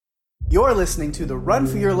You're listening to the Run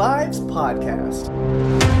for Your Lives podcast.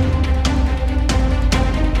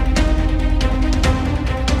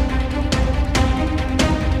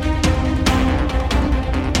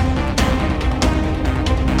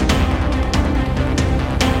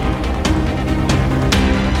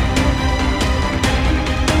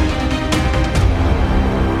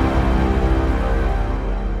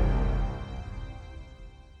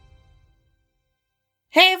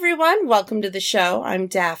 Hey everyone, welcome to the show. I'm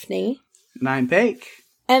Daphne. And I'm Bake.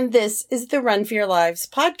 And this is the Run for Your Lives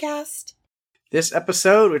podcast. This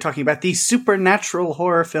episode, we're talking about the supernatural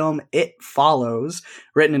horror film It Follows,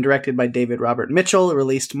 written and directed by David Robert Mitchell,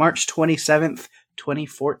 released March 27th,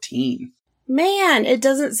 2014. Man, it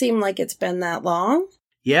doesn't seem like it's been that long.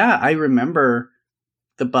 Yeah, I remember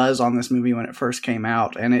the buzz on this movie when it first came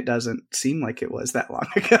out, and it doesn't seem like it was that long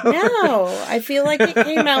ago. No, I feel like it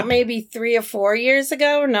came out maybe 3 or 4 years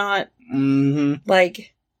ago, not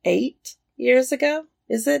like 8 years ago.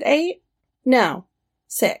 Is it 8? No,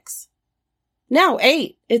 6. No,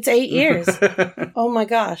 8. It's 8 years. Oh my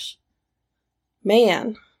gosh.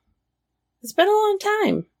 Man, it's been a long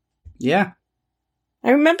time. Yeah.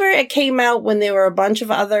 I remember it came out when there were a bunch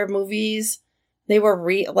of other movies. They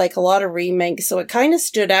were like a lot of remakes, so it kind of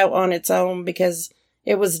stood out on its own because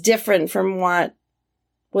it was different from what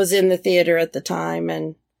was in the theater at the time.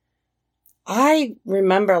 And I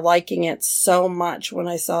remember liking it so much when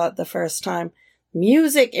I saw it the first time.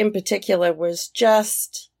 Music in particular was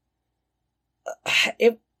just,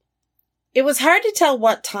 it was hard to tell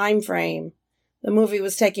what time frame the movie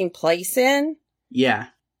was taking place in. Yeah.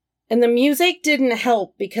 And the music didn't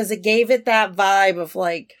help because it gave it that vibe of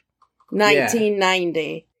like 1990.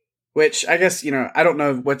 Yeah. Which I guess, I don't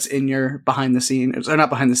know what's in your behind the scenes, or not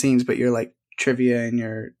behind the scenes, but your like trivia and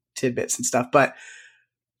your tidbits and stuff. But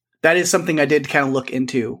that is something I did kind of look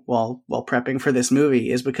into while prepping for this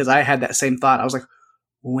movie, is because I had that same thought. I was like,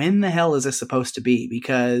 when the hell is this supposed to be?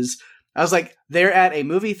 Because I was like, they're at a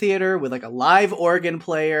movie theater with like a live organ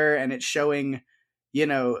player, and it's showing,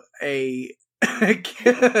 a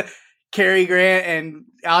Cary Grant and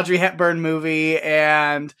Audrey Hepburn movie,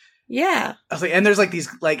 and yeah. I was like, and there's like these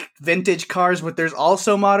like vintage cars, but there's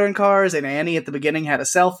also modern cars, and Annie at the beginning had a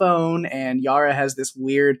cell phone, and Yara has this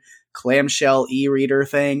weird clamshell e-reader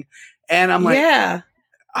thing. And I'm like, yeah.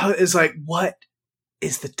 I was like, what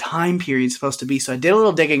is the time period supposed to be? So I did a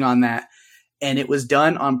little digging on that, and it was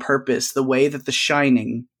done on purpose. The way that The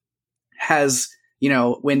Shining has,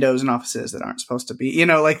 windows and offices that aren't supposed to be,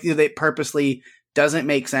 like they purposely doesn't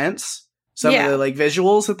make sense. Some of the like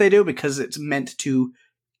visuals that they do, because it's meant to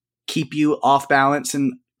keep you off balance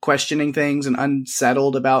and questioning things and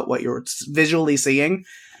unsettled about what you're visually seeing.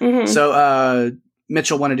 Mm-hmm. So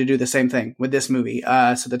Mitchell wanted to do the same thing with this movie.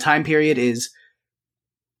 So the time period is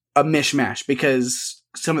a mishmash because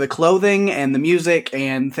some of the clothing and the music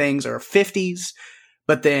and things are 50s,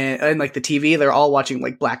 but then, and like the TV, they're all watching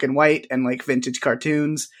like black and white and like vintage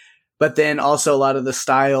cartoons. But then also a lot of the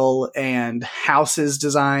style and houses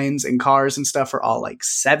designs and cars and stuff are all like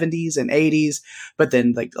 70s and 80s. But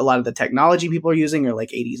then like a lot of the technology people are using are like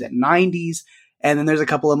 80s and 90s. And then there's a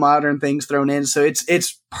couple of modern things thrown in. So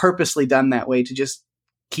it's purposely done that way to just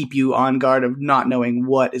keep you on guard of not knowing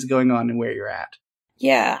what is going on and where you're at.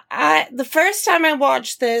 Yeah. The first time I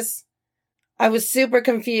watched this, I was super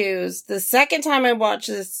confused. The second time I watched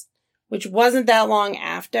this, which wasn't that long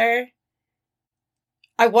after,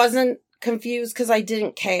 I wasn't confused because I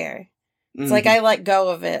didn't care. It's like I let go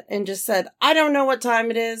of it and just said, I don't know what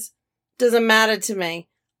time it is. Doesn't matter to me.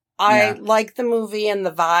 I like the movie and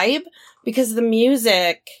the vibe because the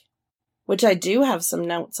music, which I do have some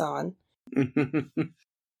notes on,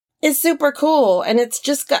 is super cool. And it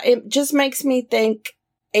just makes me think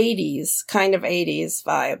 80s, kind of 80s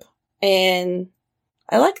vibe. And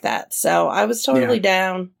I like that. So I was totally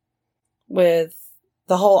down with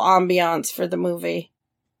the whole ambiance for the movie.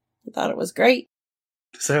 I thought it was great.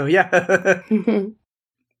 So, yeah.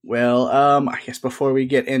 Well, I guess before we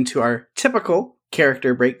get into our typical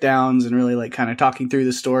character breakdowns and really like kind of talking through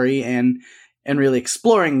the story and really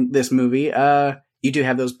exploring this movie, you do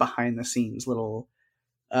have those behind the scenes little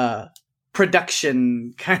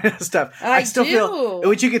production kind of stuff. I still feel,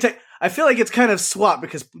 which you could take, I feel like it's kind of swapped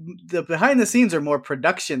because the behind the scenes are more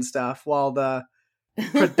production stuff, while the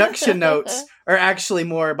production notes are actually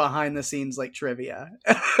more behind the scenes like trivia.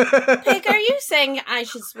 Pig, are you saying I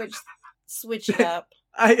should switch it up?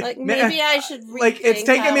 Maybe I should rethink. Like it's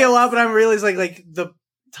taken me a lot, but I'm realizing like the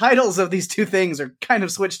titles of these two things are kind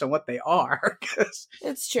of switched on what they are.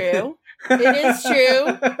 It's true. It is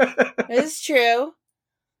true. It is true.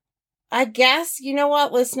 I guess, you know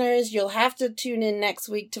what, listeners? You'll have to tune in next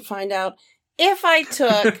week to find out if I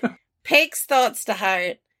took Pake's thoughts to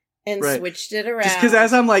heart and Right. switched it around. Just because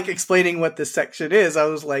as I'm like explaining what this section is, I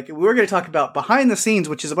was like, we're going to talk about behind the scenes,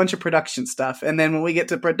 which is a bunch of production stuff. And then when we get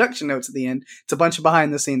to production notes at the end, it's a bunch of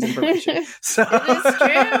behind the scenes information. So It is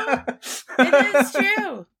true. It is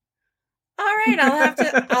true. All right,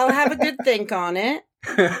 I'll have a good think on it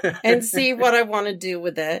and see what I want to do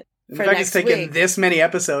with it In for fact, next it's taken week. this many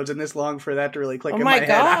episodes and this long for that to really click Oh in my my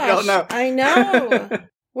gosh. head. I don't know. I know.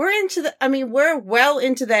 We're well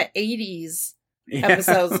into that 80s Yeah.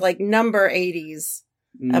 episodes, like number 80s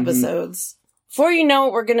Mhm. episodes. Before you know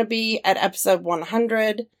it, we're going to be at episode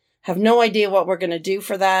 100. Have no idea what we're going to do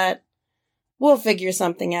for that. We'll figure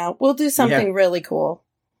something out. We'll do something really cool.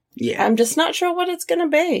 Yeah. I'm just not sure what it's going to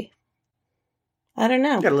be. I don't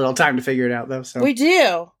know. Got a little time to figure it out, though. So We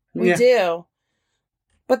do. We Yeah. do.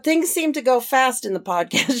 But things seem to go fast in the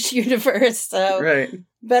podcast universe, so Right.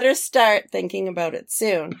 better start thinking about it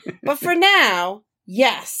soon. But for now,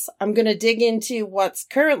 yes, I'm going to dig into what's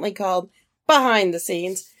currently called Behind the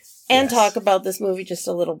Scenes and Yes. talk about this movie just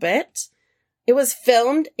a little bit. It was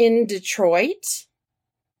filmed in Detroit,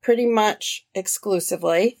 pretty much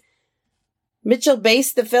exclusively. Mitchell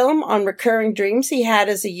based the film on recurring dreams he had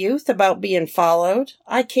as a youth about being followed.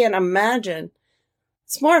 I can't imagine.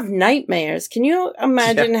 It's more of nightmares. Can you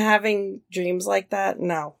imagine having dreams like that?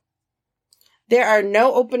 No. There are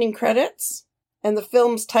no opening credits, and the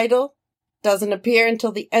film's title doesn't appear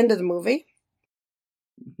until the end of the movie.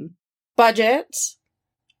 Mhm. Budget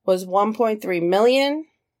was $1.3 million.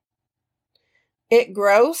 It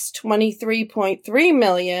grossed $23.3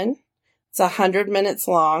 million. It's 100 minutes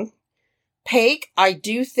long. Pake, I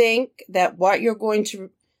do think that what you're going to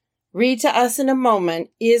read to us in a moment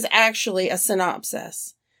is actually a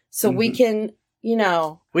synopsis. So we can,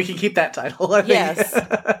 We can keep that title, I think.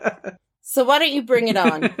 Yes. So why don't you bring it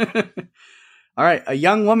on? All right. A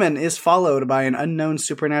young woman is followed by an unknown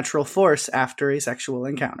supernatural force after a sexual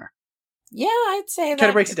encounter. Yeah, I'd say that. Kind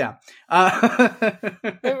of breaks it down.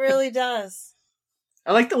 It really does.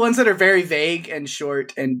 I like the ones that are very vague and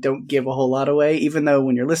short and don't give a whole lot away, even though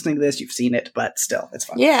when you're listening to this, you've seen it, but still, it's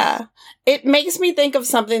fun. Yeah. It makes me think of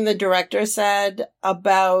something the director said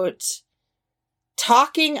about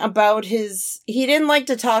talking about he didn't like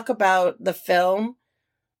to talk about the film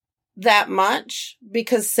that much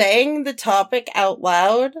because saying the topic out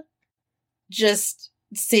loud just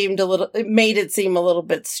it made it seem a little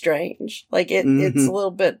bit strange. Like it's a little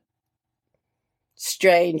bit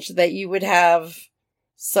strange that you would have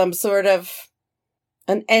some sort of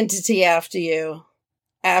an entity after you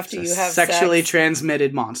have sexually sex.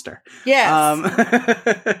 transmitted monster. Yes.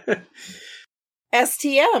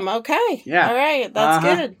 STM. Okay. Yeah. All right. That's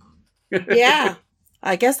good. Yeah.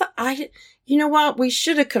 I guess you know what? We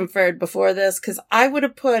should have conferred before this because I would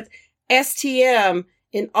have put STM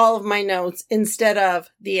in all of my notes instead of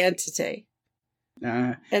the entity.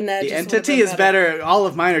 And that the entity is better. All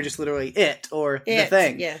of mine are just literally it or the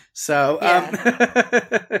thing. Yeah. So,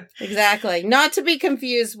 Exactly. Not to be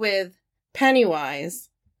confused with Pennywise,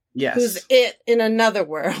 yes. who's it in another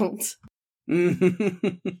world.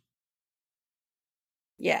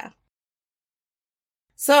 Yeah.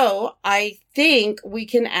 So I think we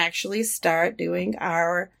can actually start doing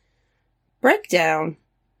our breakdown,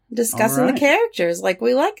 discussing the characters like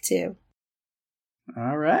we like to.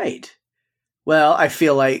 All right. Well, I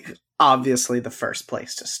feel like obviously the first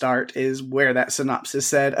place to start is where that synopsis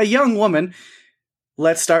said, a young woman.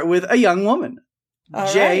 Let's start with a young woman.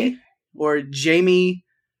 All Jay right. or Jamie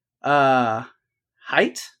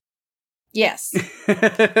Height? Yes.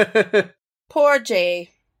 Poor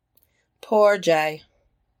Jay. Poor Jay.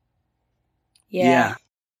 Yeah.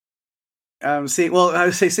 I would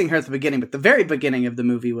say seeing her at the beginning, but the very beginning of the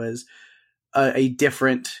movie was a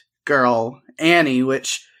different girl, Annie,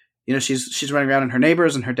 which, she's running around and her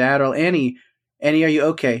neighbors and her dad are all, Annie, are you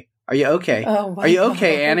okay? Are you okay? Oh my Are you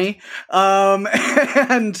okay, God. Annie?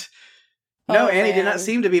 And no, Oh, Annie did man. not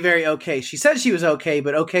seem to be very okay. She said she was okay,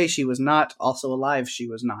 but okay she was not. Also alive she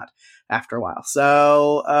was not after a while.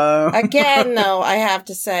 So, Again, though, I have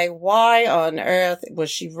to say, why on earth was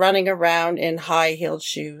she running around in high-heeled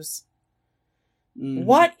shoes? Mhm.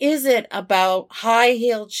 What is it about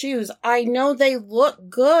high-heeled shoes? I know they look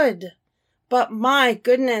good, but my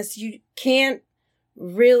goodness, you can't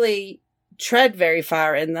really tread very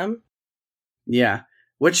far in them. Yeah.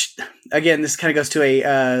 Which, again, this kind of goes to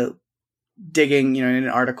a digging, in an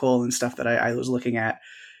article and stuff that I was looking at.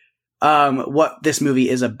 What this movie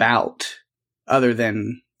is about, other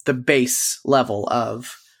than the base level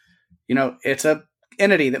of, it's a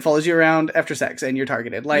entity that follows you around after sex and you're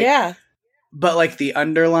targeted. Yeah. But like the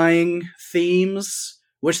underlying themes,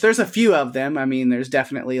 which there's a few of them. I mean, there's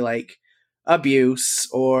definitely like abuse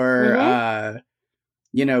or,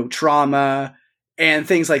 trauma and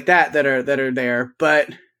things like that are there. But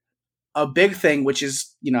a big thing, which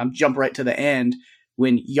is, I'm jump right to the end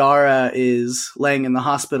when Yara is laying in the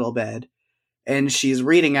hospital bed and she's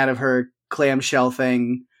reading out of her clamshell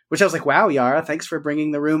thing, which I was like, wow, Yara, thanks for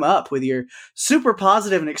bringing the room up with your super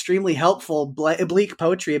positive and extremely helpful bleak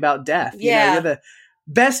poetry about death. Yeah. You're the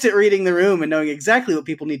best at reading the room and knowing exactly what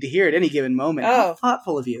people need to hear at any given moment. Oh. How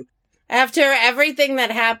thoughtful of you. After everything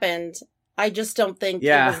that happened, I just don't think it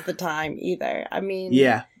was the time either. I mean,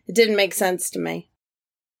 it didn't make sense to me.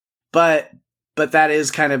 But that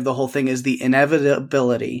is kind of the whole thing, is the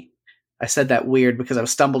inevitability. I said that weird because I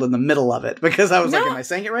was stumbled in the middle of it because I was like, am I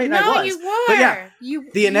saying it right? And I was. You were. But yeah,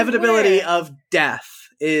 the inevitability of death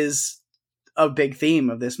is a big theme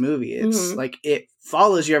of this movie. It's like it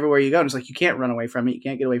follows you everywhere you go. And it's like you can't run away from it. You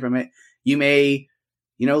can't get away from it. You may,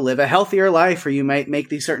 live a healthier life, or you might make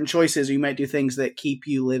these certain choices, or you might do things that keep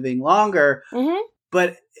you living longer.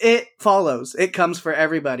 But it follows. It comes for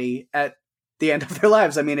everybody at the end of their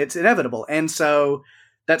lives. I mean, it's inevitable. And so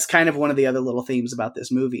that's kind of one of the other little themes about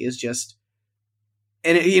this movie is just,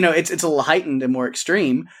 and it's a little heightened and more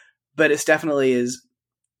extreme, but it's definitely is,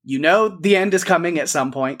 the end is coming at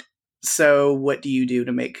some point. So what do you do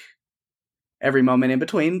to make every moment in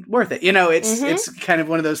between worth it? It's kind of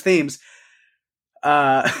one of those themes.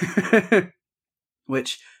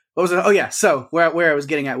 Which, what was it? Oh yeah. So where I was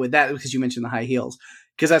getting at with that, because you mentioned the high heels,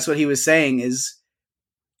 because that's what he was saying is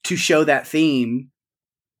to show that theme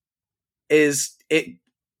is it,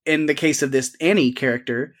 in the case of this Annie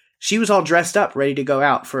character, she was all dressed up, ready to go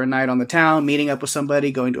out for a night on the town, meeting up with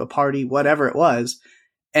somebody, going to a party, whatever it was.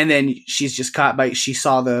 And then she's just caught by, she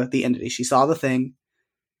saw the entity, she saw the thing.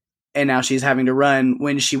 And now she's having to run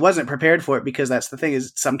when she wasn't prepared for it, because that's the thing,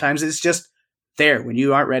 is sometimes it's just there when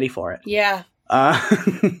you aren't ready for it. Yeah.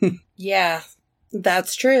 Yeah,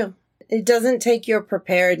 that's true. It doesn't take your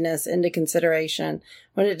preparedness into consideration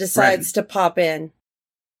when it decides to pop in.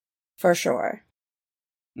 For sure.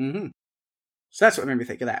 Mm-hmm. So that's what made me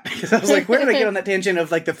think of that. Because I was like, where did I get on that tangent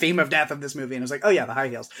of like the theme of death of this movie? And I was like, oh yeah, the high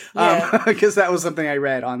heels. Because that was something I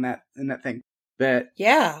read on that, in that thing. But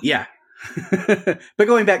yeah. But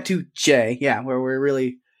going back to Jay, where we're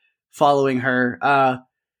really following her,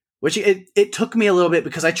 which it took me a little bit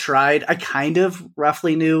because I kind of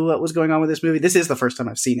roughly knew what was going on with this movie. This is the first time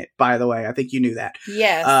I've seen it, by the way. I think you knew that.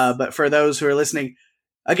 Yes. But for those who are listening,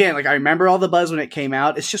 again, like I remember all the buzz when it came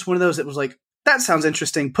out. It's just one of those that was like, that sounds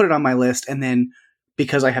interesting, put it on my list. And then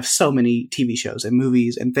because I have so many TV shows and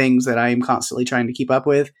movies and things that I am constantly trying to keep up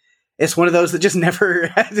with, it's one of those that just never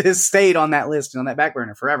has stayed on that list and on that back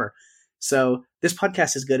burner forever. So this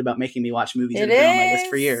podcast is good about making me watch movies that have been on my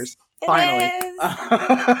list for years. Finally.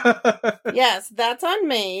 Yes, that's on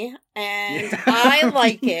me. And I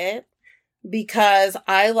like it because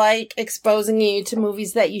I like exposing you to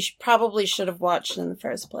movies that you probably should have watched in the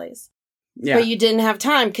first place. Yeah. But you didn't have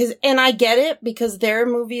time. And I get it, because there are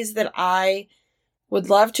movies that I would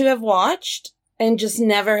love to have watched and just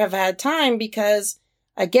never have had time because,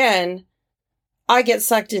 again, I get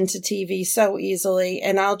sucked into TV so easily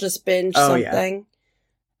and I'll just binge something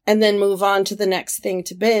and then move on to the next thing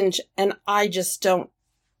to binge. And I just don't,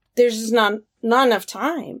 there's just not enough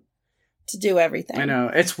time to do everything. I know.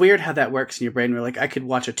 It's weird how that works in your brain. We're like, I could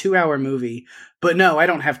watch a 2-hour movie, but no, I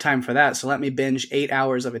don't have time for that. So let me binge 8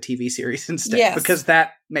 hours of a TV series instead, because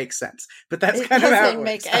that makes sense. But that's kind of how it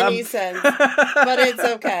works. It doesn't make any sense, but it's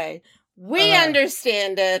okay. We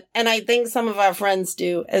understand it, and I think some of our friends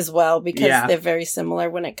do as well, because they're very similar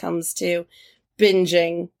when it comes to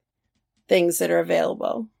binging things that are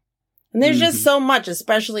available. And there's just so much,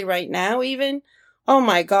 especially right now even. Oh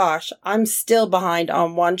my gosh, I'm still behind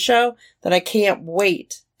on one show that I can't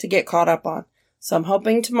wait to get caught up on. So I'm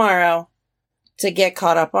hoping tomorrow to get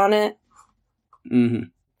caught up on it.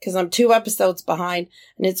 Because I'm 2 episodes behind,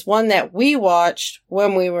 and it's one that we watched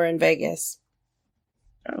when we were in Vegas.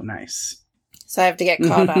 Oh, nice. So I have to get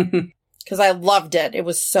caught up because I loved it. It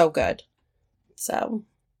was so good. So.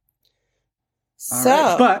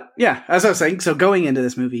 Right. But yeah, as I was saying, so going into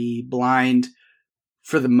this movie blind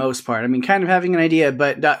for the most part, I mean, kind of having an idea,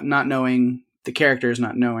 but not knowing the characters,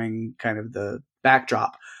 not knowing kind of the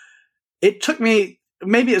backdrop. It took me,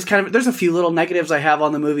 maybe it's kind of, there's a few little negatives I have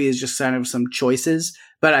on the movie, is just kind of some choices,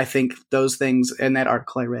 but I think those things, and that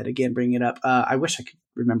article I read, again, bringing it up, I wish I could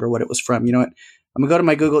remember what it was from. You know what? I'm gonna go to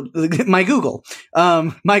my Google.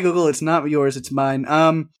 My Google, it's not yours, it's mine.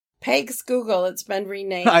 Peg's Google, it's been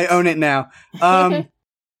renamed. I own it now.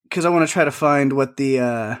 Because I want to try to find what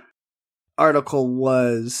the article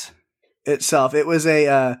was itself. It was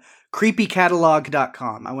a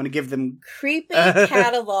creepycatalog.com. I want to give them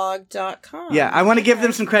creepycatalog.com. Yeah, I want to give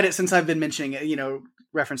them some credit since I've been mentioning it,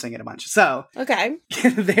 referencing it a bunch. So okay,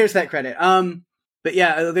 there's that credit. But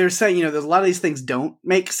yeah, they're saying, there's a lot of these things don't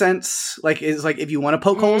make sense. Like, it's like if you want to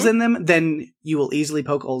poke holes in them, then you will easily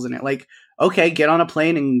poke holes in it. Like, okay, get on a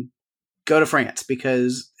plane and go to France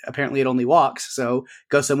because apparently it only walks. So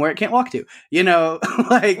go somewhere it can't walk to.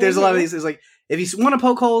 Like there's a lot of these. It's like if you want to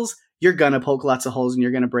poke holes, you're gonna poke lots of holes and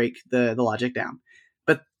you're gonna break the logic down.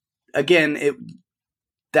 But again,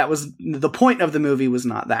 that was the point of the movie was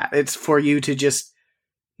not that. It's for you to just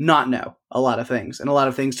not know a lot of things and a lot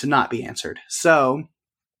of things to not be answered. So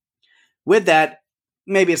with that,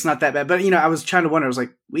 maybe it's not that bad, but I was trying to wonder, I was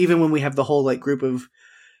like, even when we have the whole like group of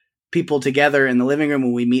people together in the living room,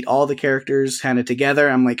 when we meet all the characters kind of together,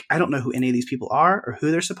 I'm like, I don't know who any of these people are or who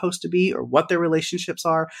they're supposed to be or what their relationships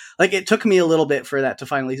are. Like it took me a little bit for that to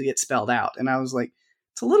finally get spelled out. And I was like,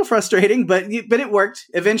 it's a little frustrating, but it worked.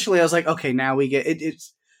 Eventually I was like, okay, now we get it.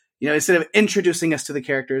 It's, instead of introducing us to the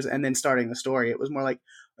characters and then starting the story, it was more like,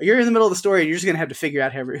 you're in the middle of the story and you're just going to have to figure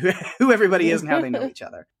out who everybody is and how they know each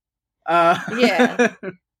other. Yeah,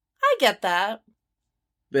 I get that.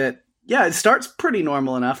 But yeah, it starts pretty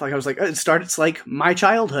normal enough. Like I was like, it starts like my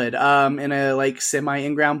childhood, in a like semi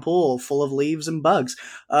in-ground pool full of leaves and bugs.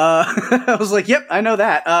 I was like, yep, I know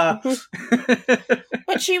that.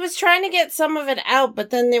 But she was trying to get some of it out, but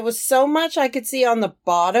then there was so much I could see on the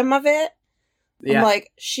bottom of it. Yeah. I'm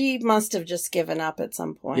like, she must have just given up at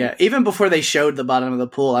some point. Yeah, even before they showed the bottom of the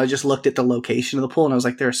pool, I just looked at the location of the pool and I was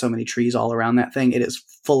like, there are so many trees all around that thing. It is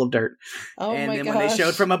full of dirt. Oh and my then gosh. when they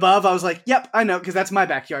showed from above, I was like, yep, I know, because that's my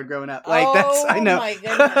backyard growing up. Like, I know. Oh my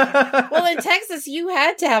goodness. Well, in Texas, you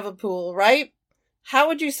had to have a pool, right? How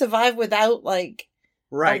would you survive without, like,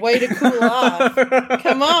 a way to cool off?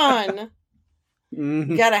 Come on.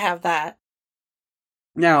 Mm-hmm. You gotta have that.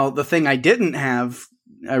 Now, the thing I didn't have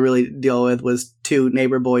I really deal with was two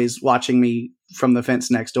neighbor boys watching me from the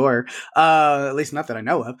fence next door. At least not that I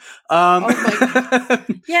know of. Oh my God.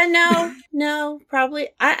 Yeah, no, probably.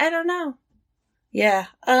 I don't know. Yeah.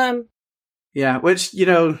 Yeah, which,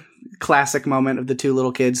 classic moment of the two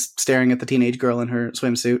little kids staring at the teenage girl in her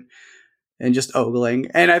swimsuit and just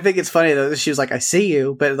ogling. And I think it's funny though, she was like, I see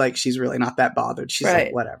you, but like, she's really not that bothered. She's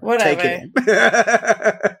like, whatever. Take it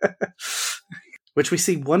in. Which we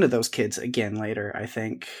see one of those kids again later, I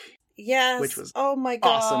think. Yes. Which was oh my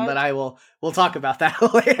god, awesome. But we'll talk about that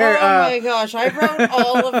later. Oh my gosh, I wrote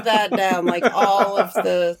all of that down, like all of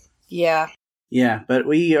the Yeah, but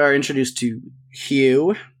we are introduced to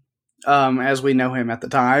Hugh, as we know him at the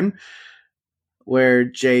time, where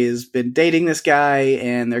Jay has been dating this guy,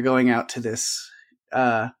 and they're going out to this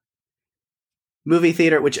movie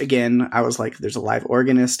theater. Which again, I was like, there's a live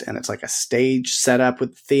organist, and it's like a stage set up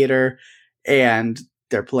with the theater. And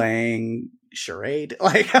they're playing charade.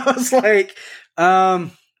 Like, I was like,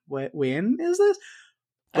 when is this?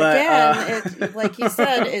 But, again, like you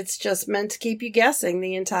said, it's just meant to keep you guessing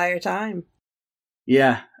the entire time.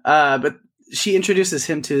 Yeah. But she introduces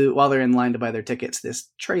him to, while they're in line to buy their tickets, this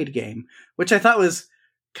trade game, which I thought was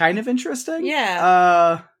kind of interesting.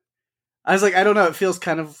 Yeah. I was like, I don't know. It feels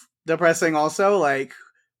kind of depressing also. Like,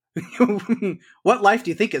 what life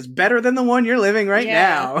do you think is better than the one you're living right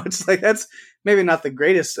now? It's like, that's maybe not the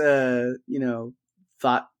greatest,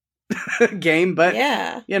 thought game, but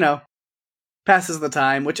passes the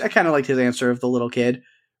time, which I kind of liked his answer of the little kid,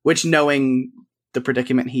 which knowing the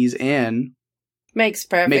predicament he's in makes it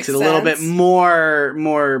sense. A little bit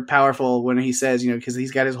more powerful when he says, because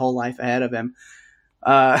he's got his whole life ahead of him.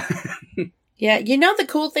 Yeah. The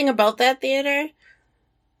cool thing about that theater,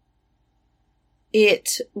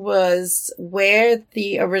 it was where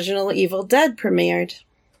the original Evil Dead premiered.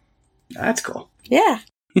 That's cool. Yeah.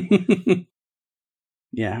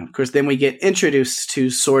 Yeah, of course, then we get introduced to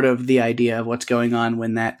sort of the idea of what's going on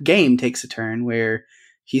when that game takes a turn, where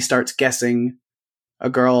he starts guessing a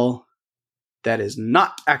girl that is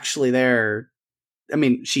not actually there. I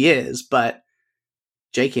mean, she is, but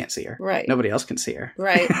Jay can't see her. Right. Nobody else can see her.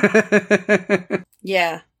 Right.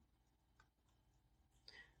 Yeah.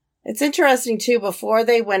 It's interesting, too, before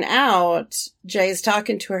they went out, Jay's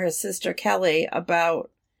talking to her sister Kelly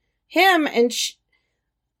about him, and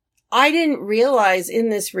I didn't realize in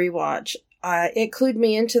this rewatch, it clued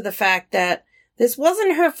me into the fact that this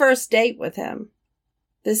wasn't her first date with him.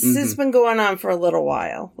 This has been going on for a little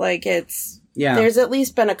while. Like, there's at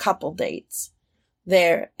least been a couple dates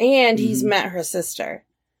there, and he's met her sister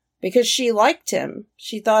because she liked him.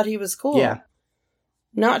 She thought he was cool. Yeah.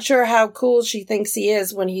 Not sure how cool she thinks he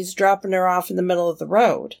is when he's dropping her off in the middle of the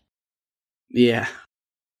road. Yeah.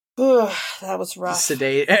 That was rough.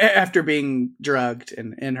 sedate after being drugged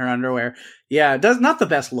in her underwear. Yeah, it does not the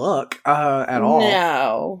best look at all.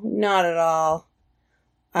 No, not at all.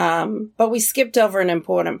 But we skipped over an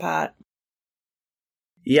important part.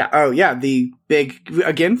 Yeah. Oh, yeah. The big,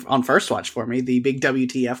 again, on first watch for me, the big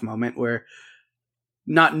WTF moment where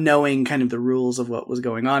not knowing kind of the rules of what was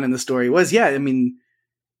going on in the story was, yeah, I mean,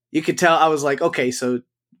 you could tell, I was like, okay, so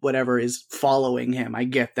whatever is following him, I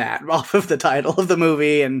get that off of the title of the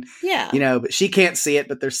movie. And, Yeah. you know, but she can't see it,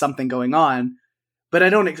 but there's something going on. But I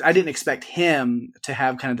didn't expect him to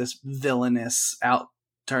have kind of this villainous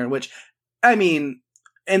outturn, which, I mean,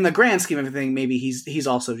 in the grand scheme of everything, maybe he's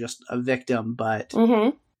also just a victim, but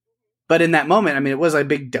but in that moment, I mean, it was a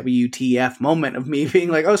big WTF moment of me being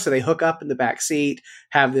like, oh, so they hook up in the back seat,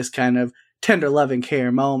 have this kind of tender loving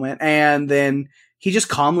care moment, and then he just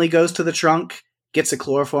calmly goes to the trunk, gets a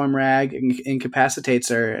chloroform rag, and incapacitates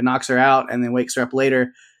her and knocks her out, and then wakes her up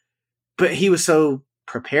later. But he was so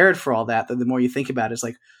prepared for all that the more you think about it, it's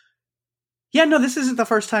like, yeah, no, this isn't the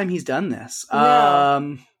first time he's done this.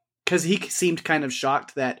 No. Because he seemed kind of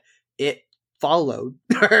shocked that it followed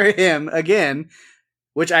him again,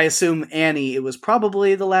 which I assume Annie, it was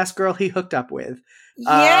probably the last girl he hooked up with.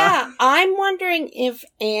 Yeah, I'm wondering if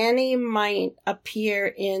Annie might appear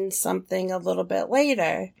in something a little bit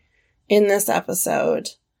later in this episode,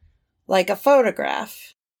 like a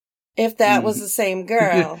photograph, if that was the same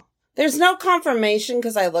girl. There's no confirmation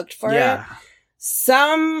because I looked for it.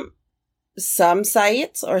 Some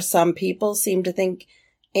sites or some people seem to think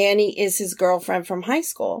Annie is his girlfriend from high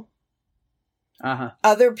school.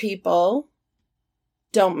 Other people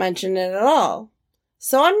don't mention it at all.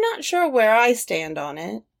 So I'm not sure where I stand on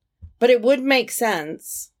it, but it would make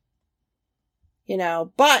sense. You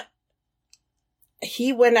know, but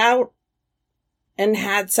he went out and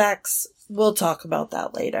had sex. We'll talk about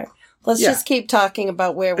that later. Let's just keep talking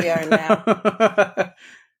about where we are now.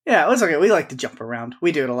 Yeah, it's okay. We like to jump around.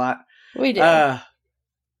 We do it a lot. We do. Yeah,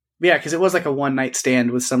 because it was like a one-night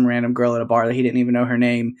stand with some random girl at a bar that he didn't even know her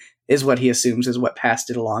name, is what he assumes is what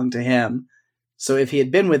passed it along to him. So if he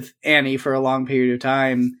had been with Annie for a long period of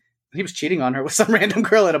time, he was cheating on her with some random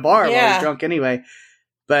girl at a bar while he was drunk anyway.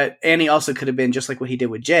 But Annie also could have been just like what he did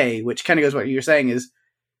with Jay, which kind of goes what you're saying is,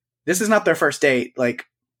 this is not their first date. Like,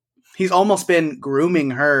 he's almost been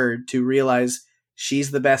grooming her to realize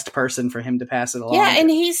she's the best person for him to pass it along. Yeah, and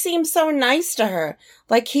he seems so nice to her.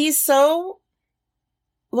 Like, he's so,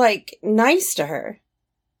 like, nice to her.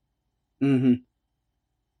 Mm-hmm.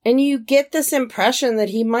 And you get this impression that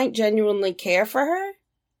he might genuinely care for her.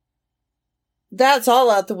 That's all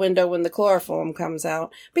out the window when the chloroform comes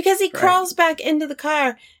out. Because he crawls back into the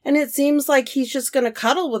car, and it seems like he's just going to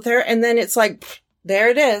cuddle with her, and then it's like, pff, there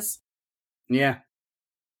it is. Yeah.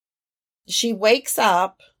 She wakes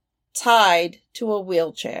up tied to a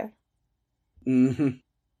wheelchair. Mm-hmm.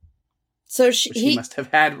 So Which he must have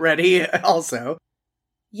had ready also.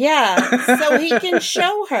 Yeah, so he can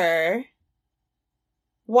show her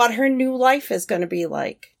what her new life is going to be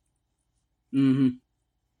like. Mm-hmm.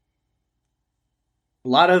 A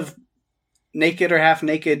lot of naked or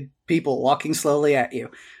half-naked people walking slowly at you.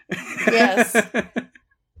 Yes.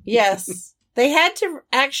 Yes. They had to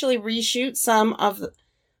actually reshoot some of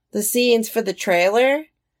the scenes for the trailer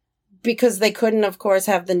because they couldn't, of course,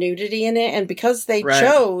 have the nudity in it. And because they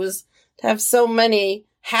chose to have so many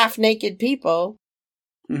half-naked people,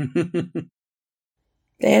 they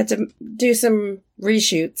had to do some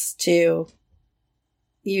reshoots to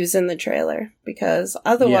use in the trailer because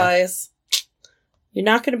otherwise you're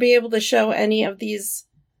not going to be able to show any of these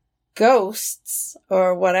ghosts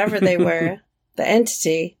or whatever they were, the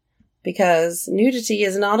entity, because nudity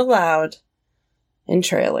is not allowed in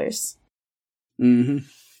trailers. Mm-hmm.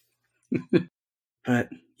 But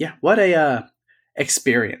yeah, what a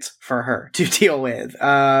experience for her to deal with.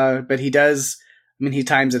 But he does, I mean, he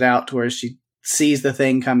times it out to where she sees the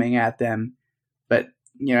thing coming at them. But,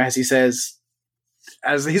 you know, as he says,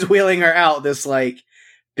 as he's wheeling her out, this like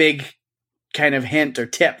big kind of hint or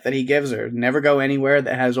tip that he gives her, never go anywhere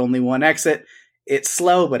that has only one exit. It's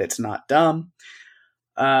slow, but it's not dumb.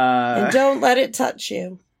 And don't let it touch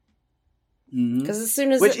you. Because as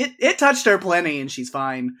soon as it touched her plenty and she's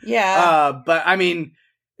fine. Yeah. But I mean,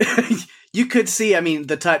 you could see, I mean,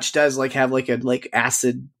 the touch does like have like a like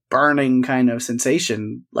acid burning kind of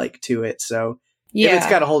sensation like to it. So if it's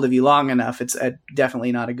got a hold of you long enough, it's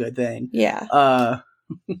definitely not a good thing. Yeah.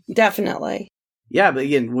 Definitely. Yeah, but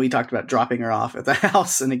again, we talked about dropping her off at the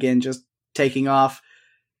house and again, just taking off.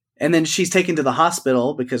 And then she's taken to the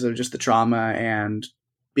hospital because of just the trauma and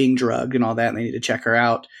being drugged and all that. And they need to check her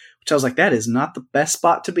out, which I was like, that is not the best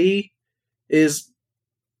spot to be, is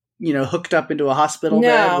hooked up into a hospital No.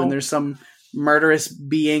 bed when there's some murderous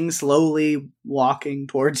being slowly walking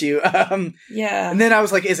towards you. Yeah. And then I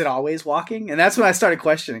was like, is it always walking? And that's when I started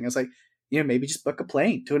questioning. I was like, maybe just book a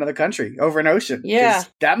plane to another country over an ocean. Yeah.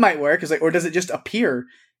 That might work. It's like, or does it just appear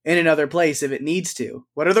in another place if it needs to?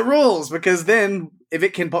 What are the rules? Because then if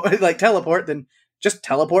it can like teleport, then just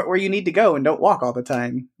teleport where you need to go and don't walk all the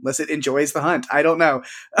time unless it enjoys the hunt. I don't know.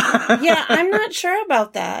 Yeah, I'm not sure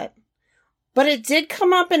about that. But it did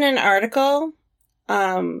come up in an article.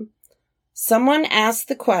 Someone asked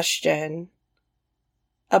the question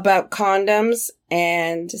about condoms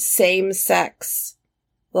and same-sex,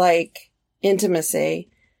 like, intimacy.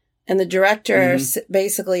 And the director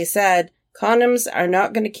basically said, condoms are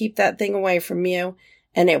not going to keep that thing away from you,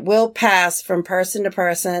 and it will pass from person to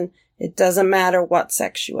person. It doesn't matter what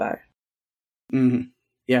sex you are. Mm-hmm.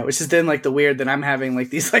 Yeah, which is then like the weird that I'm having like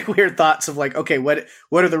these like weird thoughts of like, okay, what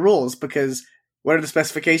are the rules? Because what are the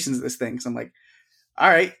specifications of this thing? So I'm like, all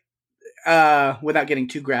right, without getting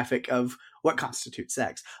too graphic of what constitutes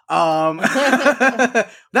sex. Without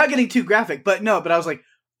getting too graphic, but I was like,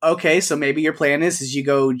 okay, so maybe your plan is you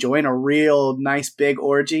go join a real nice big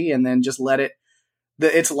orgy and then just let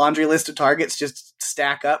its laundry list of targets just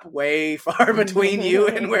stack up way far between you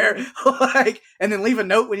and where, like, and then leave a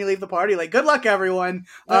note when you leave the party, like, good luck, everyone.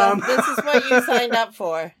 This is what you signed up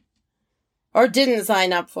for. Or didn't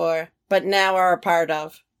sign up for, but now are a part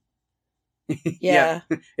of. Yeah.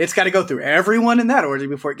 It's got to go through everyone in that orgy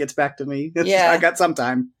before it gets back to me. I got some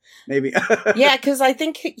time, maybe. Yeah, because I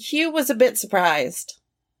think Hugh was a bit surprised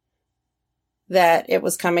that it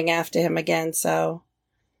was coming after him again, so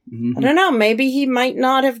I don't know, maybe he might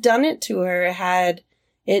not have done it to her had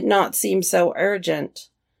it not seemed so urgent.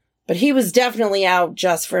 But he was definitely out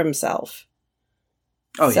just for himself.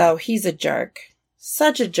 Oh, yeah. So he's a jerk.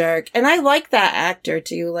 Such a jerk. And I like that actor,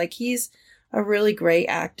 too. Like, he's a really great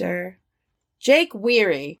actor. Jake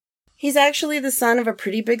Weary. He's actually the son of a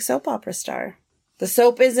pretty big soap opera star. The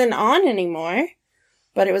soap isn't on anymore,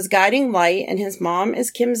 but it was Guiding Light, and his mom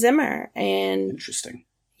is Kim Zimmer. And interesting.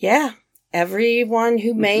 Yeah. Everyone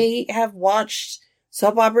who may have watched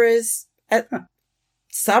soap operas at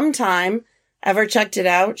some time ever checked it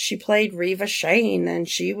out. She played Reva Shane, and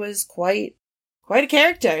she was quite a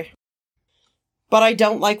character. But I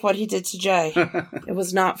don't like what he did to Jay. It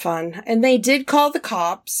was not fun. And they did call the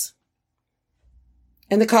cops.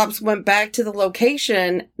 And the cops went back to the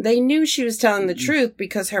location. They knew she was telling the truth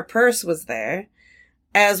because her purse was there,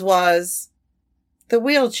 as was the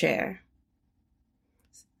wheelchair.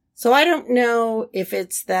 So I don't know if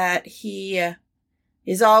it's that he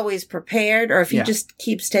is always prepared or if he just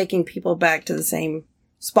keeps taking people back to the same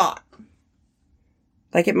spot.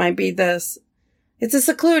 Like it might be this. It's a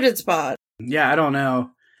secluded spot. Yeah, I don't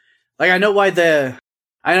know. Like I know why the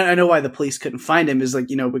police couldn't find him is like,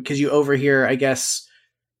 because you overhear, I guess,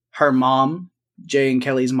 her mom, Jay and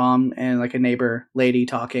Kelly's mom, and like a neighbor lady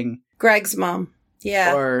talking. Greg's mom.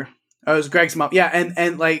 Yeah. Or it was Greg's mom. Yeah,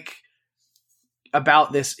 and like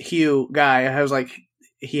about this Hugh guy, I was like,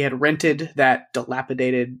 he had rented that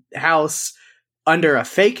dilapidated house under a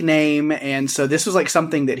fake name, and so this was like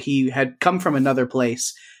something that he had come from another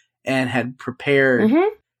place and had prepared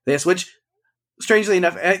this, which strangely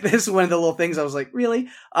enough, this is one of the little things I was like, really?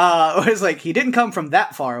 It was like, he didn't come from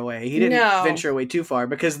that far away. He didn't venture away too far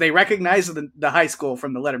because they recognized the high school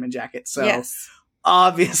from the Letterman jacket. So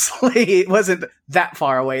obviously it wasn't that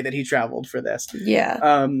far away that he traveled for this.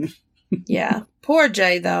 Yeah. Yeah. Poor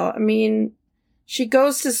Jay, though. I mean, she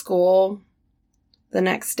goes to school the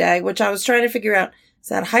next day, which I was trying to figure out, is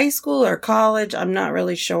that high school or college? I'm not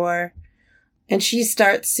really sure. And she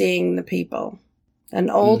starts seeing the people. An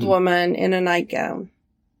old woman in a nightgown,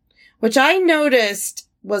 which I noticed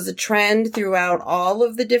was a trend throughout all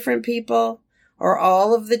of the different people or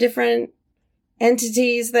all of the different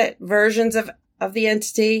entities, that versions of the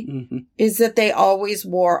entity, is that they always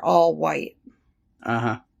wore all white.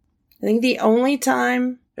 I think the only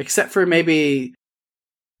time, except for maybe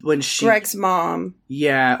when Greg's mom.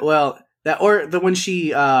 Yeah, well, when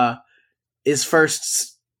she is first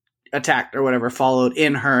attacked or whatever, followed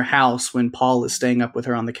in her house when Paul is staying up with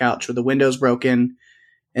her on the couch where the window's broken,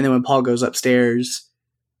 and then when Paul goes upstairs,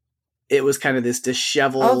 it was kind of this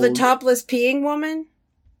disheveled... Oh, the topless peeing woman?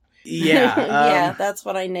 Yeah. Yeah, that's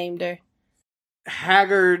what I named her.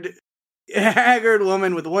 Haggard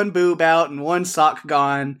woman with one boob out and one sock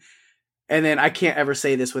gone, and then I can't ever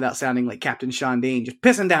say this without sounding like Captain Sean Dean, just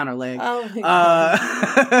pissing down her leg. Oh my god.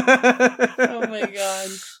 Oh my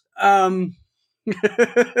god.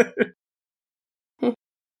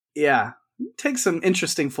 Yeah, takes some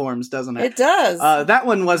interesting forms, doesn't it? It does. That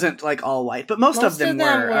one wasn't like all white, but most of them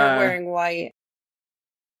were wearing white.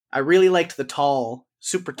 I really liked the tall,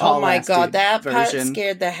 super tall. Oh my God, that part version.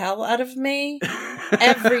 scared the hell out of me.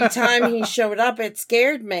 Every time he showed up, it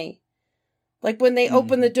scared me. Like when they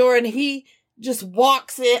open the door and he just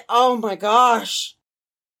walks in. Oh my gosh.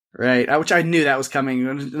 Right, which I knew that was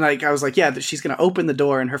coming. Like, I was like, yeah, she's going to open the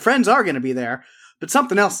door and her friends are going to be there, but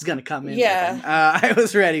something else is going to come in. Yeah. I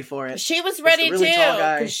was ready for it. She was ready really too,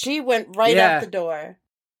 because she went right out the door.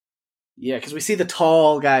 Yeah, because we see the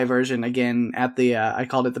tall guy version again at the, I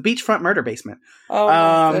called it the beachfront murder basement. Oh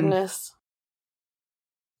my goodness.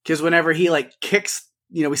 Because whenever he, like, kicks,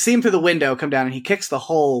 we see him through the window come down and he kicks the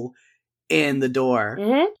hole in the door.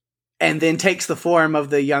 Mm-hmm. And then takes the form of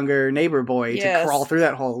the younger neighbor boy to crawl through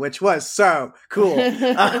that hole, which was so cool. Well,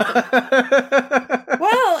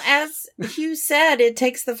 as Hugh said, it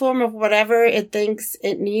takes the form of whatever it thinks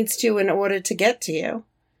it needs to in order to get to you.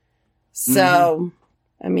 So,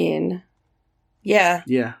 I mean, yeah.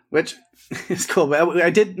 Yeah, which is cool. But I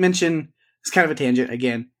did mention, it's kind of a tangent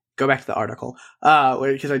again. Go back to the article.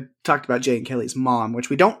 Because I talked about Jay and Kelly's mom, which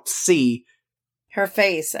we don't see her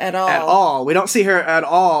face at all. At all. We don't see her at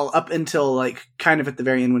all up until, like, kind of at the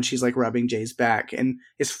very end when she's, like, rubbing Jay's back and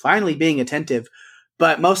is finally being attentive.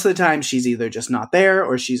 But most of the time she's either just not there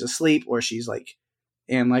or she's asleep or she's, like,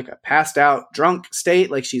 in, like, a passed out drunk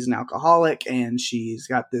state. Like, she's an alcoholic and she's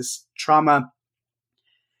got this trauma.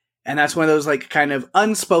 And that's one of those, like, kind of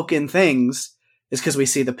unspoken things is because we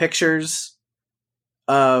see the pictures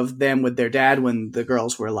of them with their dad when the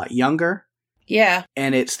girls were a lot younger. Yeah.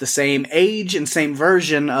 And it's the same age and same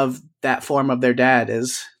version of that form of their dad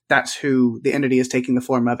as that's who the entity is taking the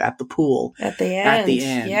form of at the pool. At the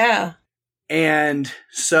end. Yeah. And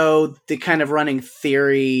so the kind of running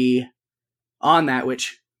theory on that,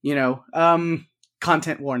 which,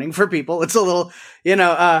 content warning for people. It's a little,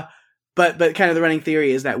 but kind of the running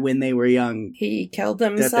theory is that when they were young, he killed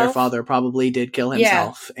himself. That their father probably did kill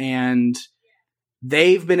himself. Yeah. And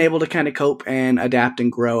they've been able to kind of cope and adapt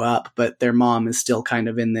and grow up, but their mom is still kind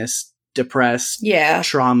of in this depressed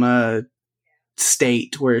trauma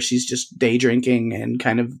state where she's just day drinking and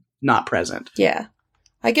kind of not present. Yeah.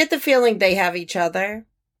 I get the feeling they have each other.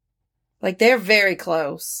 Like, they're very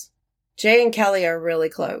close. Jay and Kelly are really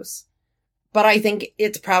close. But I think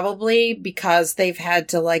it's probably because they've had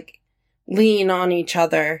to, like, lean on each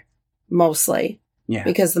other mostly. Yeah.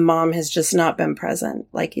 Because the mom has just not been present,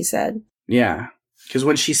 like you said. Yeah. Because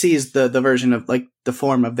when she sees the version of, like, the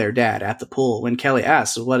form of their dad at the pool, when Kelly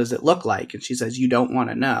asks, what does it look like? And she says, you don't want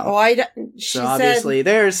to know. Oh, so obviously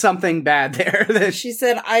there's something bad there. She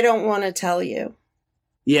said, I don't want to tell you.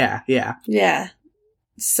 Yeah. Yeah.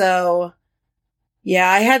 So, yeah,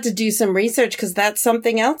 I had to do some research because that's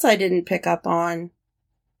something else I didn't pick up on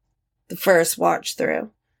the first watch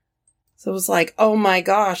through. So it was like, oh my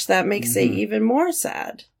gosh, that makes it even more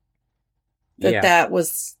sad. That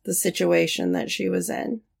was the situation that she was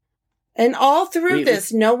in. And all through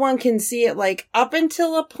this, no one can see it. Like, up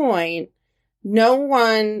until a point, no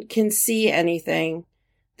one can see anything.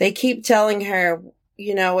 They keep telling her,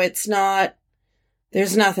 it's not,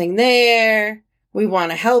 there's nothing there. We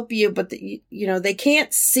want to help you. But, they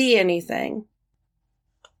can't see anything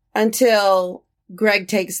until Greg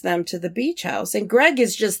takes them to the beach house. And Greg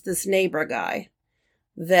is just this neighbor guy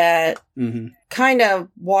that kind of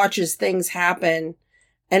watches things happen.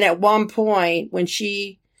 And at one point, when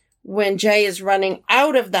Jay is running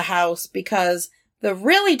out of the house because the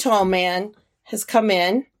really tall man has come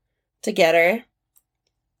in to get her,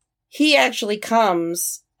 he actually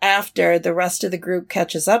comes after the rest of the group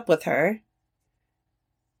catches up with her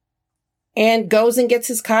and goes and gets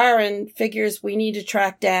his car and figures they needed to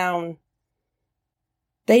track down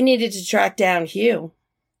Hugh.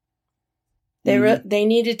 They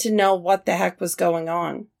needed to know what the heck was going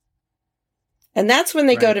on. And that's when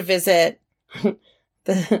they go to visit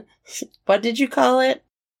what did you call it?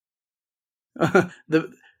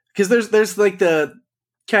 Because there's like the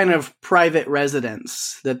kind of private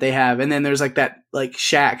residence that they have. And then there's like that like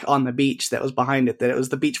shack on the beach that was behind it, that it was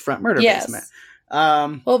the beachfront murder basement.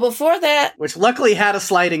 Well, before that, which luckily had a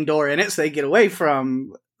sliding door in it so they get away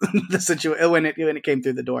from the situation when it came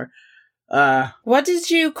through the door. What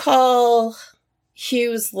did you call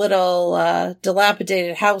Hugh's little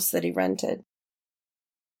dilapidated house that he rented?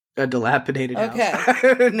 A dilapidated house. Okay.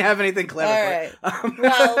 I didn't have anything clever. All right.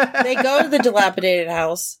 Well, they go to the dilapidated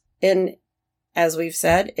house, and as we've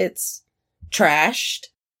said, it's trashed.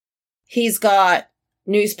 He's got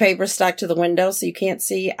newspaper stuck to the window so you can't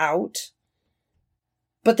see out.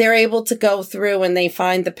 But they're able to go through and they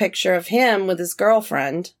find the picture of him with his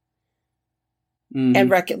girlfriend. And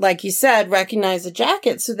like you said, recognize the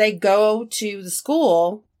jacket. So they go to the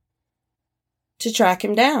school to track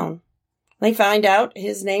him down. They find out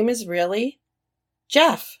his name is really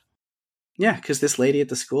Jeff. Yeah, because this lady at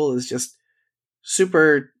the school is just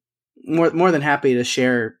super more than happy to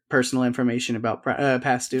share personal information about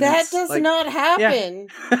past students. That does not happen.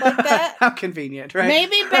 Yeah. Like that. How convenient, right?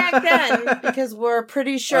 Maybe back then, because we're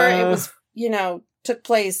pretty sure it was, took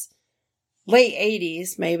place late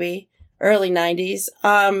 80s, maybe early 90s.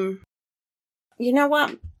 You know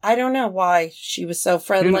what? I don't know why she was so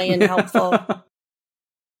friendly and helpful.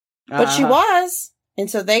 But she was. And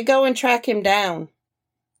so they go and track him down.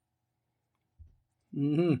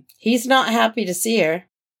 Mm-hmm. He's not happy to see her.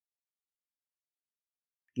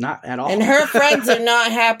 Not at all. And her friends are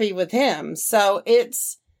not happy with him. So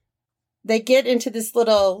they get into this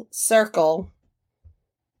little circle.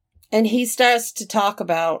 And he starts to talk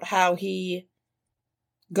about how he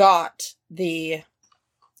got the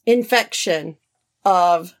infection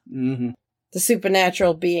of the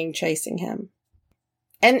supernatural being chasing him.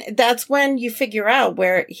 And that's when you figure out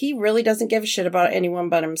where he really doesn't give a shit about anyone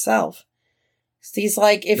but himself. So he's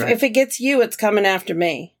like, if it gets you, it's coming after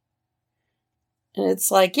me. And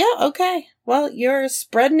it's like, yeah, okay. Well, you're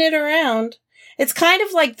spreading it around. It's kind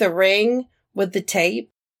of like The Ring with the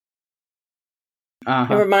tape.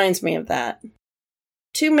 It reminds me of that.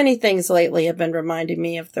 Too many things lately have been reminding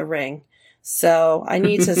me of The Ring. So I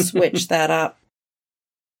need to switch that up.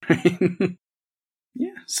 Yeah.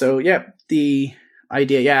 So, the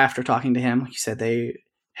idea, after talking to him, like you said, they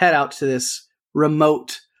head out to this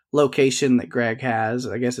remote location that Greg has.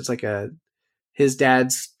 I guess it's like his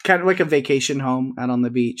dad's kind of like a vacation home out on the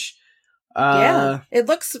beach. It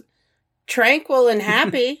looks tranquil and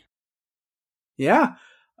happy. Yeah.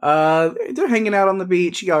 They're hanging out on the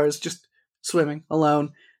beach. Yara's just swimming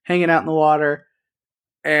alone, hanging out in the water.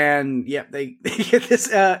 And they get this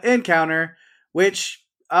encounter, which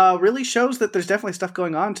really shows that there's definitely stuff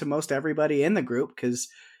going on to most everybody in the group. Because,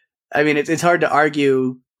 I mean, it's hard to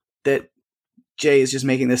argue that Jay is just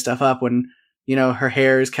making this stuff up when, her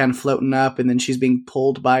hair is kind of floating up and then she's being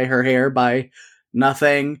pulled by her hair by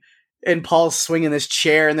nothing. And Paul's swinging this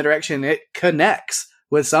chair in the direction it connects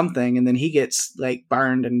with something. And then he gets like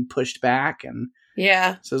burned and pushed back. And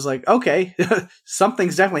so it's like, okay,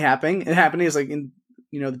 something's definitely happening. It's like,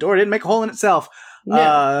 the door didn't make a hole in itself.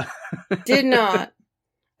 No, did not.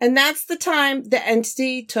 And that's the time the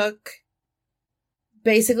entity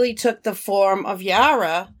basically took the form of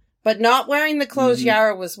Yara, but not wearing the clothes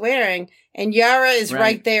Yara was wearing. And Yara is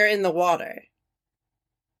right there in the water.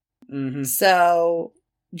 Mm-hmm. So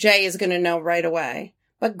Jay is going to know right away.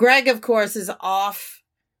 But Greg, of course, is off.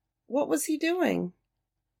 What was he doing?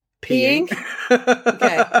 Peeing?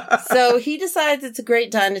 Okay. So he decides it's a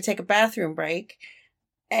great time to take a bathroom break.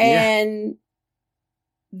 And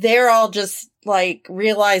they're all just like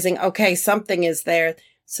realizing, okay, something is there.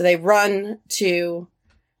 So they run to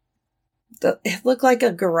it looked like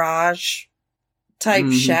a garage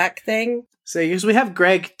type shack thing. So we have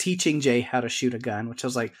Greg teaching Jay how to shoot a gun, which I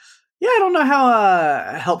was like, I don't know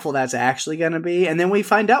how helpful that's actually going to be. And then we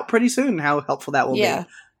find out pretty soon how helpful that will be.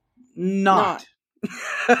 Not.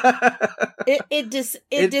 It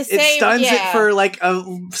stuns it for like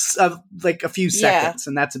a few seconds,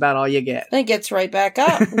 and that's about all you get. And it gets right back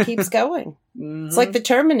up and keeps going. It's like the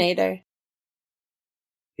Terminator.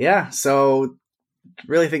 Yeah, so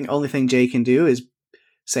really the only thing Jay can do is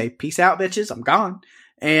say, peace out, bitches, I'm gone.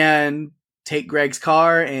 And take Greg's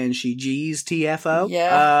car, and she G's TFO.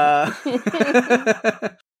 Yeah.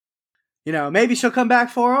 Maybe she'll come back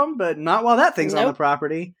for him, but not while that thing's on the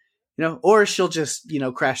property. Or she'll just,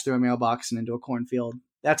 crash through a mailbox and into a cornfield.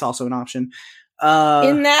 That's also an option.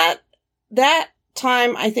 In that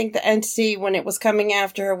time, I think the entity, when it was coming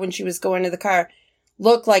after her, when she was going to the car,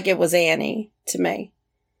 looked like it was Annie to me.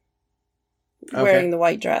 Wearing the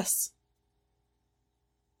white dress.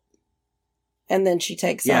 And then she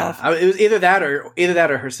takes off. It was either that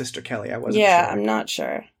or her sister Kelly. I wasn't sure. I'm not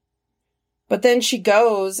sure. But then she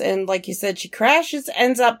goes, and like you said, she crashes,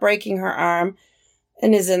 ends up breaking her arm,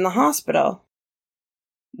 and is in the hospital.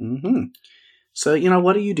 Mm-hmm. So,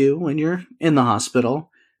 what do you do when you're in the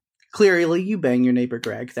hospital? Clearly, you bang your neighbor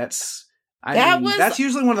Greg. That's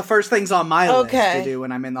usually one of the first things on my list to do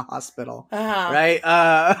when I'm in the hospital. Right?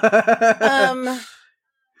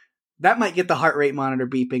 That might get the heart rate monitor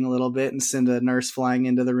beeping a little bit and send a nurse flying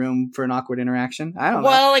into the room for an awkward interaction. I don't know.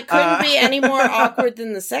 Well, it couldn't be any more awkward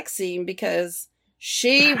than the sex scene because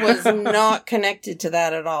she was not connected to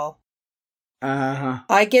that at all.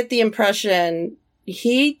 I get the impression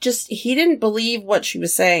he didn't believe what she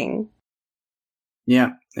was saying.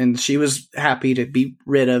 Yeah, and she was happy to be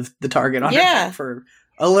rid of the target on her back for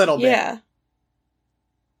a little bit. Yeah.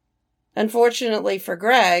 Unfortunately for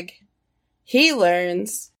Greg, he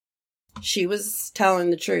learns she was telling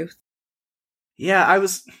the truth. Yeah, I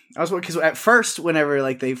was because at first, whenever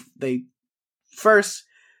like they first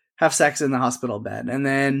have sex in the hospital bed, and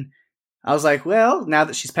then I was like, well, now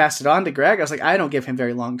that she's passed it on to Greg, I was like, I don't give him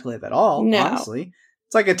very long to live at all. No. Honestly,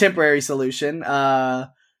 it's like a temporary solution.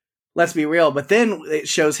 Let's be real. But then it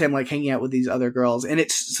shows him like hanging out with these other girls, and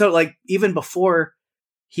it's so like even before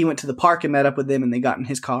he went to the park and met up with them, and they got in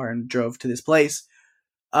his car and drove to this place.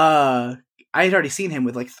 I had already seen him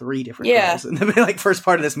with like 3 different girls in the like first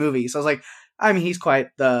part of this movie, so I was like, I mean, he's quite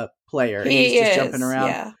the player. He's just jumping around.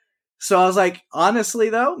 Yeah. So I was like, honestly,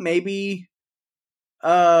 though, maybe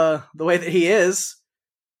the way that he is,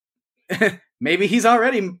 maybe he's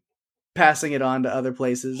already passing it on to other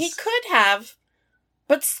places. He could have,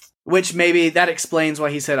 but... Which maybe that explains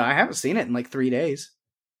why he said, I haven't seen it in like 3 days.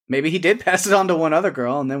 Maybe he did pass it on to one other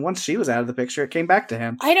girl, and then once she was out of the picture, it came back to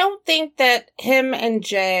him. I don't think that him and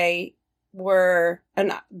Jay were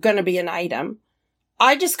going to be an item.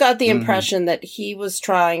 I just got the impression that he was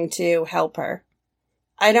trying to help her.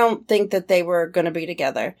 I don't think that they were going to be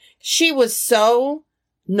together. She was so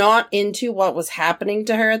not into what was happening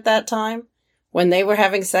to her at that time when they were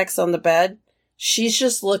having sex on the bed. She's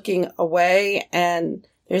just looking away, and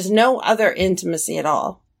there's no other intimacy at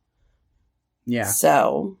all. Yeah.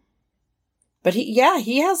 So, but he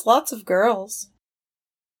has lots of girls.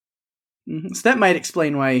 Mm-hmm. So that might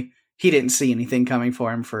explain why he didn't see anything coming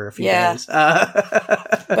for him for a few days.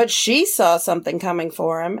 But she saw something coming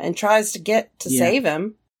for him and tries to get to save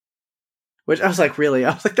him. Which I was like, really?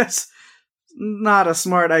 I was like, that's not a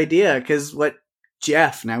smart idea, because what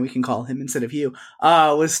Jeff, now we can call him instead of you,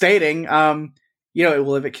 was stating,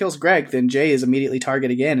 well, if it kills Greg, then Jay is immediately target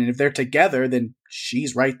again, and if they're together, then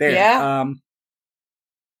she's right there. Yeah.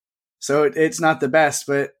 So it's not the best,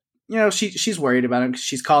 but she's worried about him because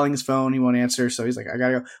she's calling his phone. He won't answer. So he's like, I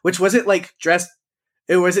gotta go. Which was it like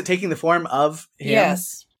was it taking the form of him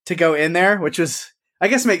to go in there? Which was, I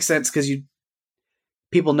guess, makes sense because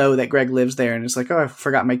people know that Greg lives there, and it's like, oh, I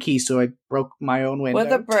forgot my key, so I broke my own window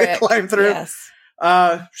with a brick to climb through.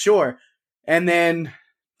 Yes. Sure. And then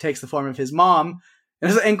takes the form of his mom.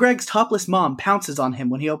 And Greg's topless mom pounces on him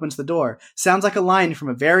when he opens the door. Sounds like a line from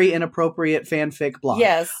a very inappropriate fanfic blog.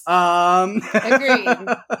 Yes. Agreed.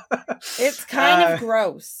 It's kind of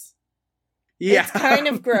gross. Yeah. It's kind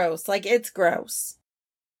of gross. Like, it's gross.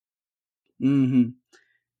 Mm-hmm.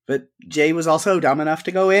 But Jay was also dumb enough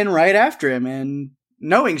to go in right after him, and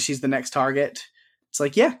knowing she's the next target, it's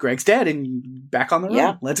like, yeah, Greg's dead and back on the run.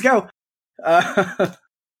 Yeah. Let's go.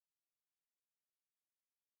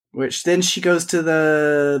 Which then she goes to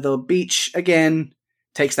the beach again,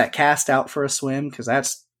 takes that cast out for a swim, because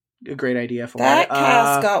that's a great idea for that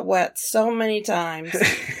cast got wet so many times.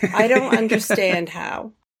 I don't understand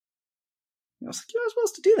how. I was like, you're not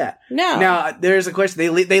supposed to do that. No. Now, there's a question.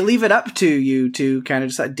 They leave it up to you to kind of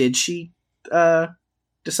decide, did she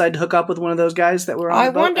decide to hook up with one of those guys that were on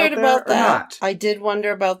the boat wondered out there, about or that. not? I did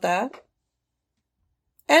wonder about that.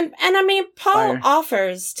 And I mean, Paul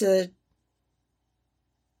offers to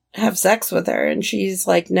have sex with her, and she's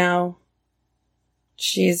like, no.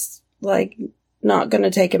 She's like not going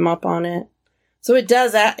to take him up on it. So it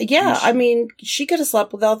does that. Yeah, I mean, she could have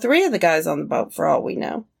slept with all 3 of the guys on the boat for all we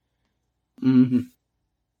know. Mm-hmm.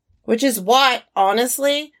 Which is what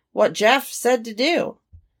Jeff said to do.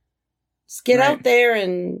 Just get out there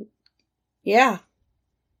and,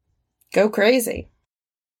 go crazy.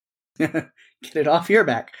 Get it off your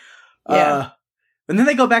back. Yeah. And then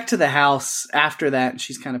they go back to the house after that, and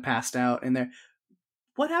she's kind of passed out in there.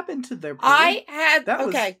 What happened to their pool?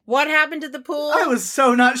 What happened to the pool? I was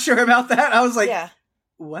so not sure about that. I was like,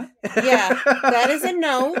 what? Yeah, that is a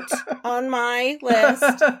note on my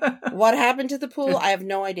list. What happened to the pool? I have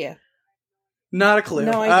no idea. Not a clue.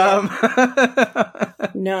 No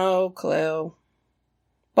idea. No clue.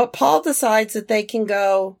 But Paul decides that they can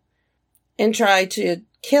go and try to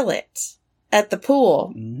kill it at the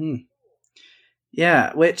pool. Mm-hmm.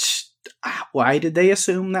 Yeah, which, why did they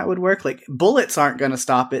assume that would work? Like, bullets aren't going to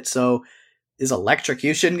stop it, so is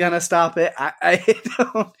electrocution going to stop it? I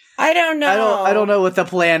don't know. I don't know what the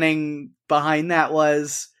planning behind that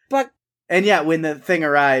was. And when the thing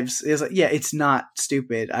arrives, it's like, it's not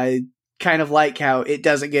stupid. I kind of like how it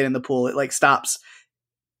doesn't get in the pool. It like stops,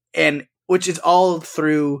 and which is all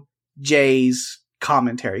through Jay's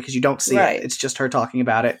commentary, because you don't see it. It's just her talking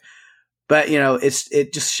about it. But,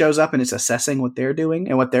 it just shows up and it's assessing what they're doing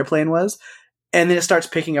and what their plan was. And then it starts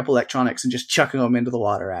picking up electronics and just chucking them into the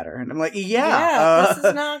water at her. And I'm like, this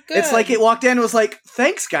is not good. It's like it walked in and was like,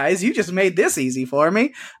 thanks, guys. You just made this easy for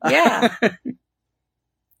me. Yeah.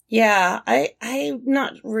 Yeah. I'm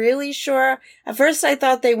not really sure. At first I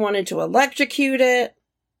thought they wanted to electrocute it.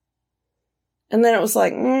 And then it was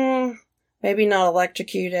like, maybe not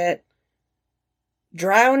electrocute it.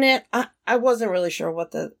 Drown it. I wasn't really sure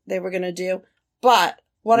what they were going to do. But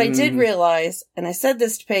what I did realize, and I said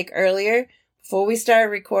this to Paige earlier, before we started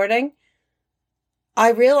recording,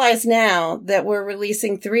 I realize now that we're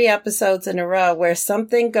releasing 3 episodes in a row where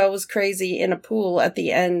something goes crazy in a pool at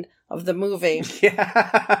the end of the movie.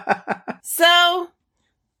 Yeah. So,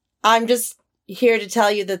 I'm just here to tell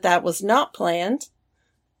you that was not planned.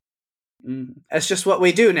 That's just what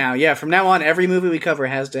we do now. Yeah, from now on, every movie we cover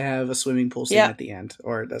has to have a swimming pool scene at the end,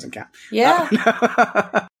 or it doesn't count. Yeah.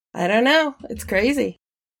 I don't know. It's crazy.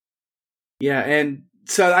 Yeah, and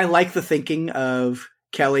so I like the thinking of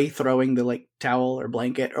Kelly throwing the like towel or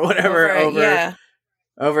blanket or whatever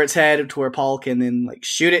over its head to where Paul can then like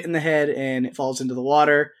shoot it in the head and it falls into the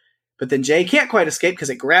water. But then Jay can't quite escape because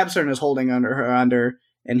it grabs her and is holding her under,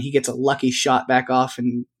 and he gets a lucky shot back off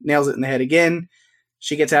and nails it in the head again.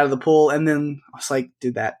 She gets out of the pool, and then I was like,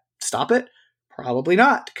 did that stop it? Probably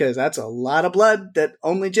not, because that's a lot of blood that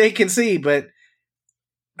only Jay can see, but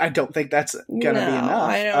I don't think that's going to be enough.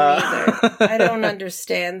 I don't either. I don't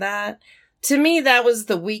understand that. To me, that was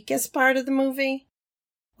the weakest part of the movie.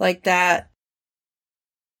 Like that,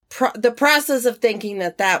 the process of thinking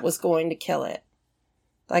that was going to kill it.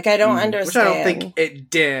 Like, I don't understand. Which I don't think it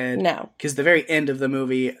did. No. Because the very end of the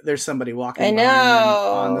movie, there's somebody walking I know.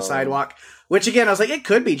 on the sidewalk. Which, again, I was like, it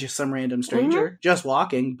could be just some random stranger just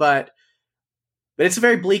walking. But it's a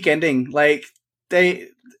very bleak ending. Like, they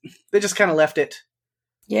just kind of left it,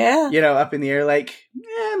 up in the air. Like,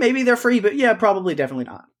 maybe they're free, but probably definitely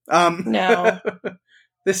not. No.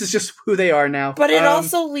 This is just who they are now. But it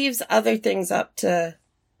also leaves other things up to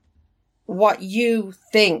what you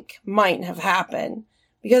think might have happened.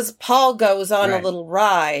 Because Paul goes on a little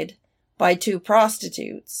ride by 2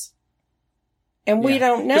 prostitutes. And we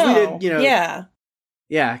don't know.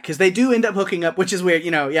 Yeah, because they do end up hooking up, which is weird.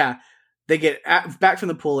 They get back from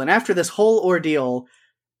the pool. And after this whole ordeal,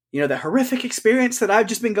 the horrific experience that I've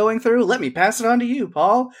just been going through, let me pass it on to you,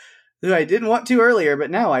 Paul, who I didn't want to earlier,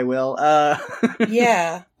 but now I will.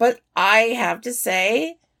 Yeah, but I have to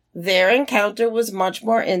say, their encounter was much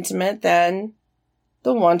more intimate than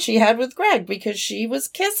the one she had with Greg, because she was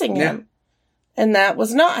kissing him. And that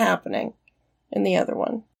was not happening in the other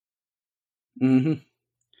one. Mm-hmm.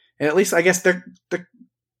 And at least I guess they're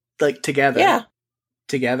like together. Yeah.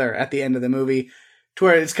 Together at the end of the movie. To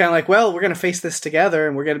where it's kind of like, well, we're going to face this together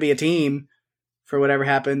and we're going to be a team for whatever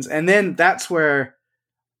happens. And then that's where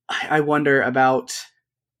I wonder about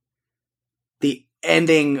the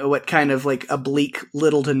ending, what kind of like a bleak,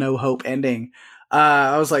 little to no hope ending.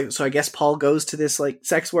 I was like, so I guess Paul goes to this like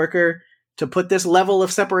sex worker to put this level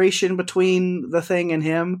of separation between the thing and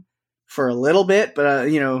him for a little bit, but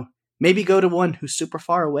maybe go to one who's super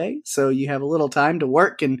far away, so you have a little time to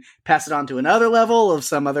work and pass it on to another level of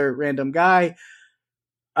some other random guy.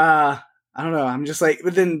 I don't know. I'm just like,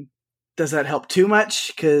 but then does that help too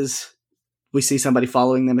much? Because we see somebody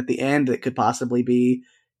following them at the end that could possibly be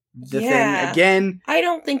the thing again. I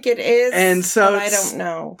don't think it is, and so I don't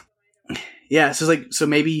know. Yeah, so it's like, so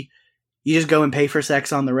maybe you just go and pay for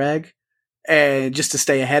sex on the reg, and just to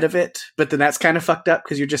stay ahead of it. But then that's kind of fucked up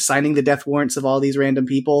because you're just signing the death warrants of all these random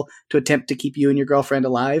people to attempt to keep you and your girlfriend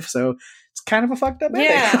alive. So it's kind of a fucked up ending.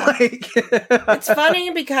 Yeah. It's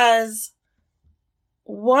funny because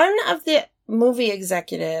one of the movie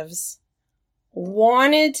executives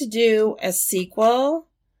wanted to do a sequel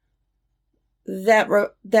that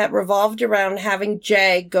revolved around having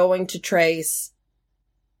Jay going to trace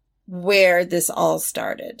where this all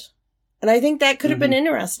started. And I think that could have been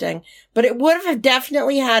interesting, but it would have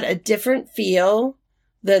definitely had a different feel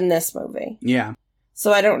than this movie. Yeah.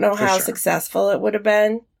 So I don't know how successful it would have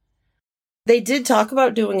been. They did talk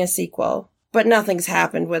about doing a sequel, but nothing's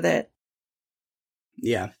happened with it.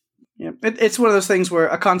 Yeah. Yeah. It's one of those things where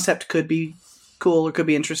a concept could be cool or could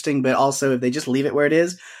be interesting, but also if they just leave it where it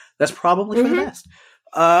is, that's probably for the best.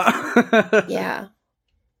 Yeah.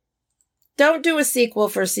 Don't do a sequel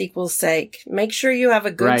for sequel's sake. Make sure you have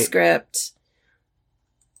a good script.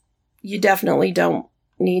 You definitely don't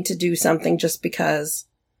need to do something just because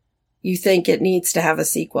you think it needs to have a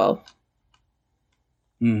sequel.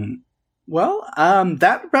 Well,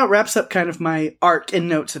 that about wraps up kind of my arc and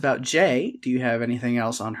notes about Jay. Do you have anything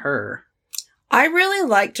else on her? I really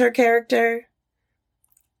liked her character,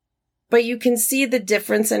 but you can see the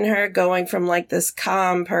difference in her going from like this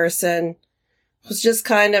calm person who's just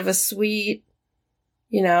kind of a sweet,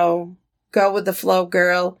 go with the flow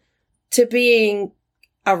girl, to being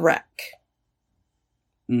a wreck.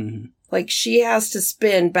 Like, she has to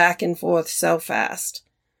spin back and forth so fast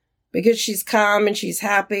because she's calm and she's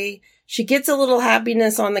happy. She gets a little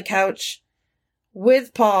happiness on the couch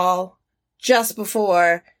with Paul just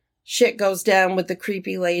before shit goes down with the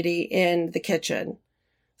creepy lady in the kitchen.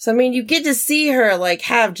 So, I mean, you get to see her, like,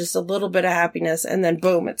 have just a little bit of happiness, and then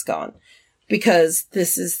boom, it's gone. Because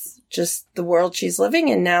this is just the world she's living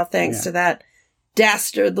in now, thanks to that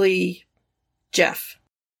dastardly Jeff.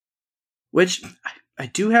 Which, I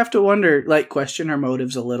do have to wonder, like, question her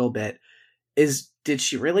motives a little bit. Did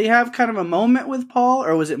she really have kind of a moment with Paul,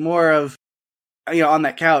 or was it more of, on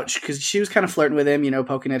that couch? Because she was kind of flirting with him,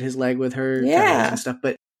 poking at his leg with her toes and stuff.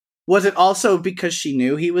 But was it also because she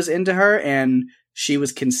knew he was into her, and she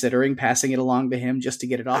was considering passing it along to him just to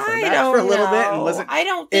get it off her back for a little bit?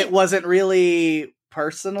 And it wasn't really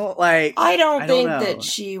personal? Like, I don't think that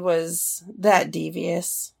she was that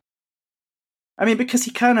devious. I mean, because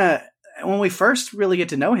he kind of, when we first really get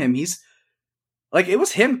to know him, he's, like, it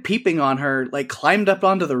was him peeping on her, like, climbed up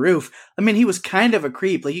onto the roof. I mean, he was kind of a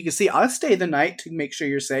creep. Like, you can see, I'll stay the night to make sure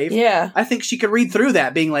you're safe. Yeah. I think she could read through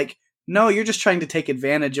that, being like, no, you're just trying to take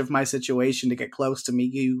advantage of my situation to get close to me,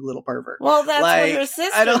 you little pervert. Well, that's what her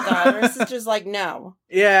sister thought. Her sister's like, no.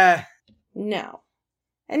 Yeah. No.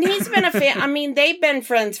 And he's been a fan. I mean, they've been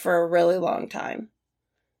friends for a really long time.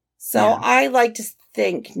 So I like to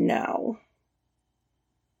think no.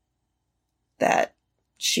 That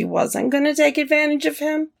she wasn't going to take advantage of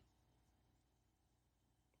him.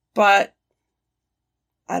 But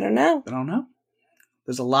I don't know.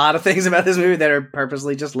 There's a lot of things about this movie that are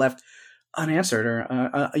purposely just left unanswered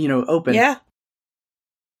or, open. Yeah.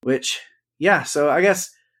 Which, so I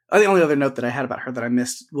guess the only other note that I had about her that I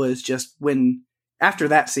missed was just when, after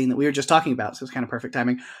that scene that we were just talking about, so it's kind of perfect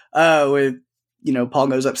timing, where, Paul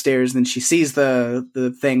goes upstairs and then she sees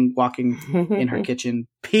the thing walking in her kitchen,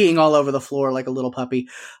 peeing all over the floor like a little puppy.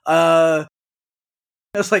 I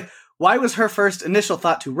was like, why was her first initial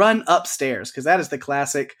thought to run upstairs? Because that is the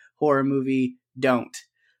classic horror movie don't.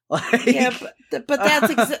 Like, yeah, but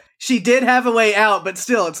that's she did have a way out, but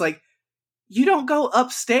still, it's like, you don't go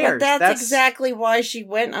upstairs. But that's exactly why she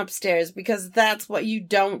went upstairs, because that's what you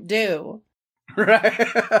don't do. Right.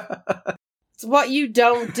 It's what you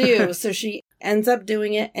don't do, so she ends up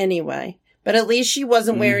doing it anyway. But at least she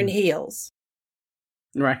wasn't wearing heels.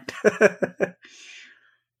 Right.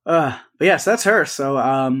 But yes, that's her.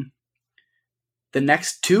 So, the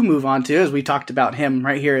next to move on to, as we talked about him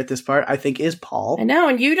right here at this part, I think is Paul. I know,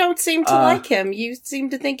 and you don't seem to like him. You seem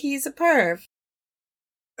to think he's a perv.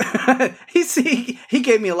 He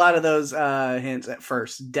gave me a lot of those hints at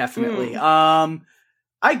first, definitely.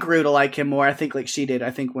 I grew to like him more, I think, like she did.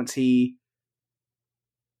 I think once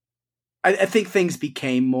I think things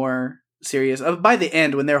became more serious. By the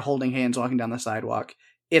end, when they're holding hands walking down the sidewalk,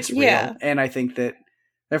 it's real. And I think that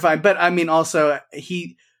they're fine. But I mean, also,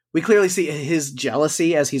 we clearly see his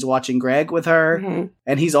jealousy as he's watching Greg with her,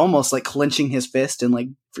 and he's almost like clenching his fist and like,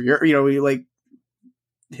 for your, like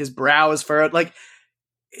his brow is furrowed. Like,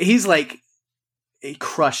 he's like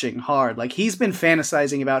crushing hard. Like, he's been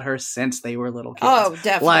fantasizing about her since they were little kids. Oh,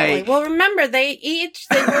 definitely. Well, remember, they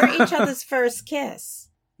were each other's first kiss.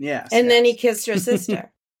 Yes. And then he kissed her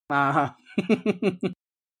sister. But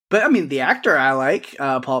I mean, the actor I like,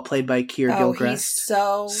 Paul, played by Keir Gilchrist. He's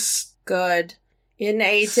so good in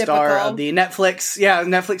Atypical. Star of the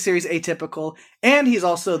Netflix series Atypical. And he's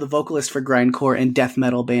also the vocalist for grindcore and death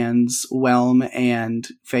metal bands Whelm and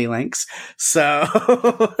Phalanx. So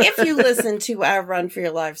if you listen to our Run for Your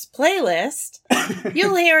Lives playlist,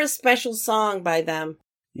 you'll hear a special song by them.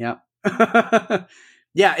 Yep.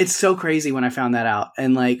 Yeah, it's so crazy when I found that out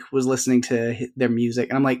and like was listening to their music,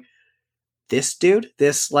 and I'm like, this dude,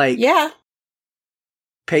 this like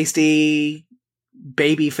pasty,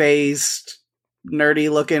 baby-faced,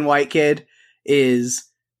 nerdy-looking white kid is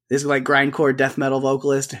this like grindcore death metal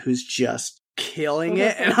vocalist who's just killing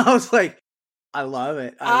it, and I was like, I love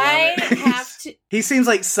it. I love it. Have to. He seems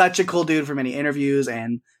like such a cool dude from any interviews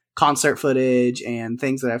and concert footage and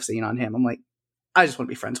things that I've seen on him. I'm like, I just want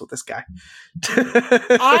to be friends with this guy.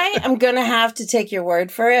 I am going to have to take your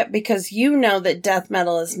word for it, because you know that death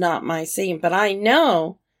metal is not my scene, but I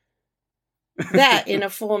know that in a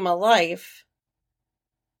former life,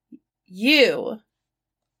 you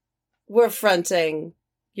were fronting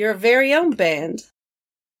your very own band.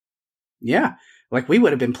 Yeah. Like, we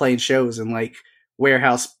would have been playing shows in like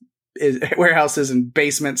warehouses and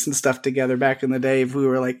basements and stuff together back in the day if we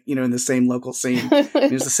were like, in the same local scene.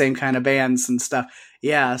 There's the same kind of bands and stuff.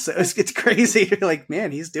 Yeah, so it's crazy. You're like,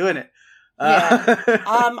 man, he's doing it.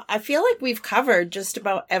 I feel like we've covered just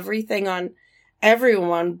about everything on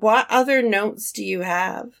everyone. What other notes do you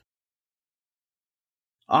have?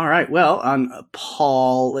 All right, well, on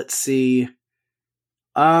Paul, let's see.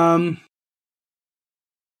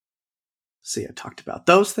 See, I talked about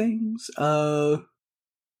those things. We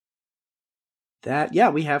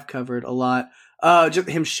have covered a lot. Just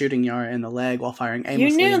him shooting Yara in the leg while firing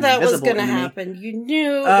aimlessly. You knew an that was invisible going to enemy. happen. You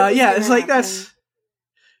knew. It's like that's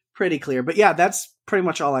pretty clear. But yeah, that's pretty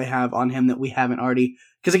much all I have on him that we haven't already.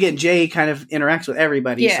 Because again, Jay kind of interacts with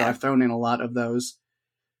everybody, so I've thrown in a lot of those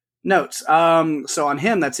notes. So on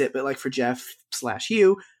him, that's it. But like for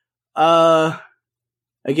Jeff/Hugh,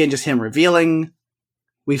 again, just him revealing.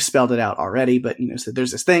 We've spelled it out already, but so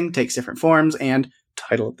there's this thing, takes different forms, and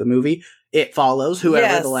title of the movie, it follows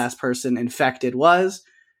whoever the last person infected was.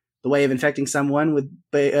 The way of infecting someone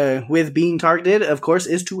with being targeted, of course,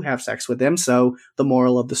 is to have sex with them. So the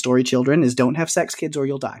moral of the story, children, is don't have sex, kids, or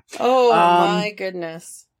you'll die. Oh, my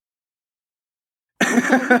goodness.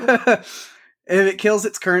 If it kills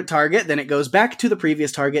its current target, then it goes back to the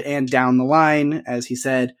previous target and down the line, as he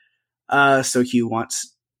said. So Hugh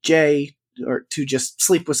wants Jay to just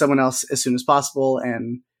sleep with someone else as soon as possible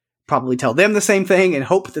and probably tell them the same thing and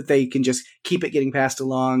hope that they can just keep it getting passed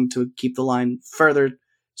along to keep the line further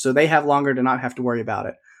so they have longer to not have to worry about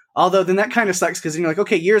it. Although then that kind of sucks because you're like,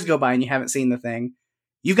 okay, years go by and you haven't seen the thing.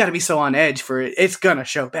 You've got to be so on edge for it. It's going to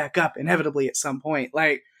show back up inevitably at some point.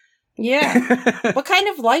 Like, yeah. What kind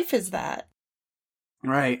of life is that?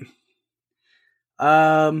 Right.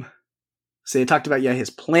 So they talked about, his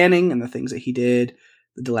planning and the things that he did,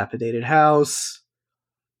 the dilapidated house,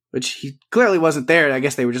 which he clearly wasn't there. I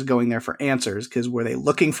guess they were just going there for answers because were they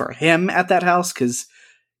looking for him at that house? Because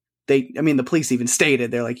the police even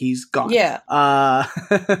stated they're like, he's gone. Yeah.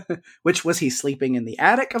 Which was he sleeping in the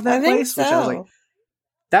attic of that place? So. Which I was like,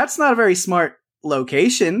 that's not a very smart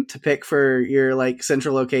location to pick for your like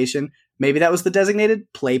central location. Maybe that was the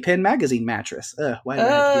designated Playpen magazine mattress. Why did I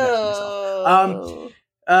have to do that to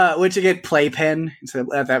myself? Which again, Playpen. So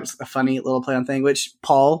that was a funny little play on thing. Which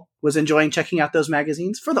Paul was enjoying checking out those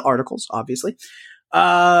magazines for the articles, obviously.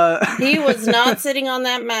 He was not sitting on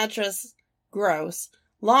that mattress. Gross.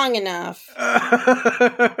 Long enough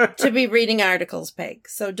to be reading articles, Peg.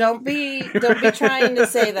 So don't be trying to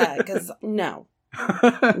say that because no,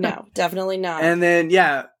 definitely not. And then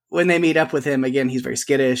when they meet up with him again, he's very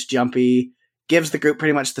skittish, jumpy, gives the group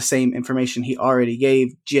pretty much the same information he already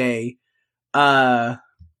gave Jay. For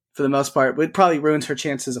the most part, it probably ruins her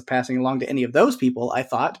chances of passing along to any of those people, I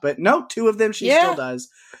thought. But no, 2 of them she still does.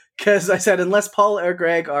 Because I said, unless Paul or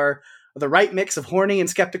Greg are the right mix of horny and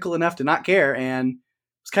skeptical enough to not care, and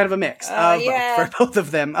it's kind of a mix for both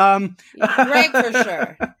of them. Greg for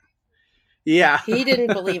sure. Yeah. He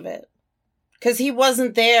didn't believe it. Because he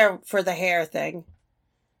wasn't there for the hair thing.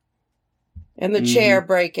 And the chair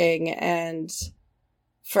breaking and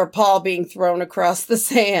for Paul being thrown across the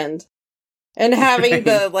sand. And having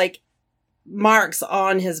the, marks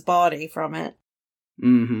on his body from it.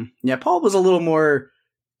 Mm-hmm. Yeah, Paul was a little more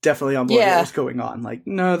definitely on board with what was going on. Like,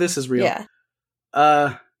 no, this is real. Yeah.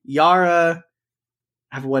 Yara,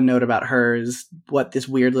 I have one note about her is what this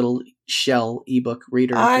weird little shell ebook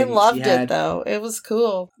reader I thing loved she had. it, though. It was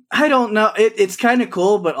cool. I don't know. It's kind of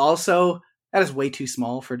cool, but also that is way too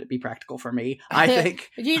small for it to be practical for me, I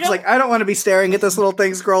think. It's like, I don't want to be staring at this little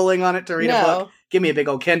thing scrolling on it to read a book. Give me a big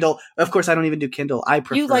old Kindle. Of course, I don't even do Kindle. I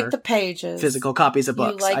prefer you like the pages. Physical copies of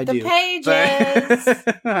books. You like the pages.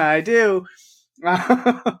 I do.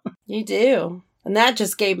 You do. And that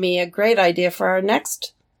just gave me a great idea for our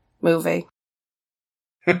next movie.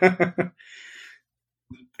 And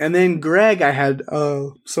then Greg, I had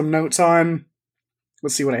some notes on.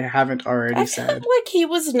 Let's see what I haven't already said. I felt like he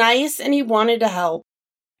was nice and he wanted to help.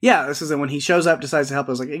 Yeah, this is when he shows up, decides to help. I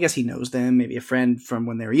was like, I guess he knows them, maybe a friend from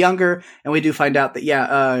when they were younger. And we do find out that,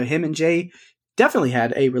 him and Jay definitely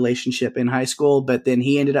had a relationship in high school, but then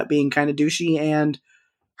he ended up being kind of douchey and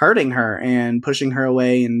hurting her and pushing her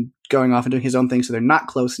away and going off and doing his own thing. So they're not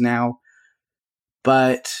close now.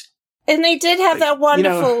 But. And they did have that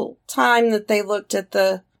wonderful time that they looked at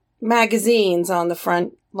the magazines on the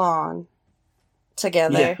front lawn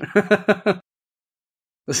together. Yeah.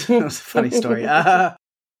 That was a funny story.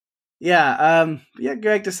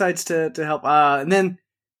 Greg decides to help. And then,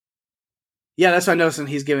 that's why I noticed when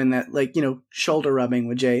he's giving that, shoulder rubbing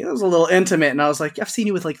with Jay. It was a little intimate, and I was like, I've seen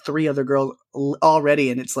you with, 3 other girls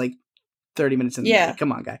already, and it's, 30 minutes in the day.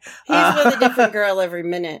 Come on, guy. He's with a different girl every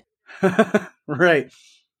minute. Right.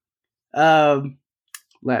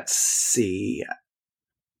 Let's see.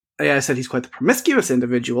 Yeah, I said he's quite the promiscuous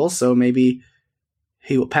individual, so maybe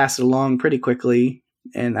he will pass it along pretty quickly,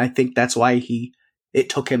 and I think that's why it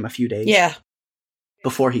took him a few days. Yeah.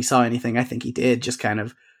 Before he saw anything. I think he did just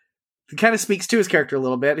it kind of speaks to his character a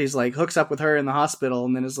little bit. He's hooks up with her in the hospital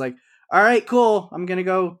and then is like, all right, cool. I'm going to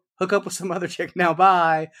go hook up with some other chick now.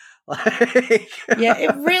 Bye. Like, Yeah,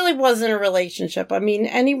 it really wasn't a relationship. I mean,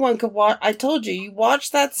 anyone could watch. I told you, you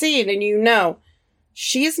watch that scene and you know,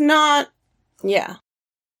 she's not. Yeah.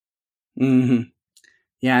 Mm-hmm.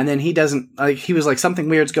 Yeah, and then he doesn't, like, he was like, something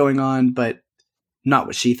weird's going on, but not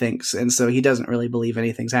what she thinks. And so he doesn't really believe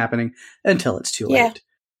anything's happening until it's too Yeah. late.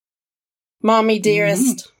 Mommy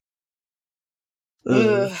dearest.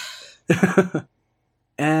 Mm-hmm.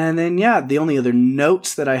 And then, yeah, the only other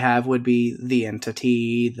notes that I have would be the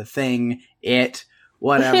entity, the thing, it,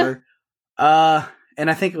 whatever. And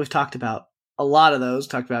I think we've talked about a lot of those.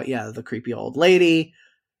 Talked about, yeah, the creepy old lady,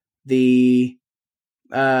 the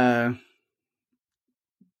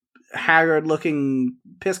haggard-looking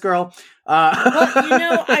piss girl. Well,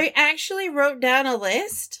 I actually wrote down a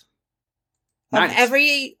list of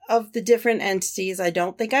every of the different entities. I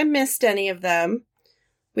don't think I missed any of them.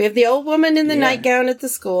 We have the old woman in the nightgown at the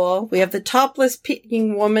school. We have the topless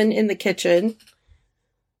peeing woman in the kitchen.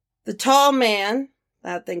 The tall man.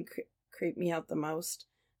 That thing creeped me out the most.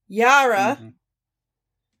 Yara.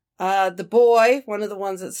 Mm-hmm. The boy, one of the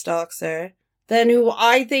ones that stalks her. Then who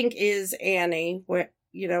I think is Annie,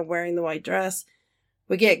 wearing the white dress.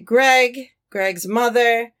 We get Greg's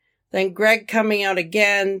mother. Then Greg coming out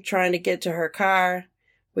again, trying to get to her car.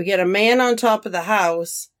 We get a man on top of the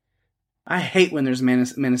house. I hate when there's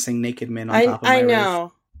menacing naked men on top of my roof. I know.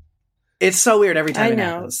 Roof. It's so weird every time I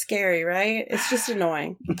know. It's scary, right? It's just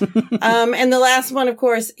annoying. And the last one, of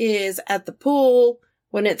course, is at the pool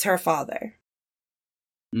when it's her father.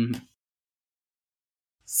 Mm-hmm.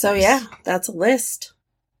 So, yeah, that's a list.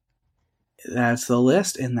 That's the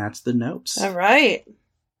list, and that's the notes. All right.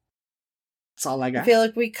 That's all I got. I feel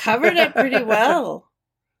like we covered it pretty well.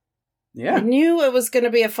 Yeah. I knew it was going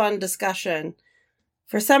to be a fun discussion.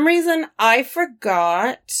 For some reason, I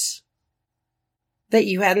forgot that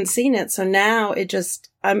you hadn't seen it. So now it's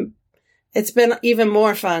been even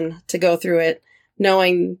more fun to go through it,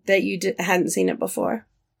 knowing that you hadn't seen it before.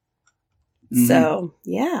 Mm-hmm. So,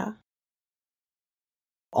 yeah.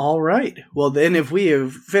 All right. Well, then if we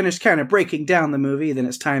have finished kind of breaking down the movie, then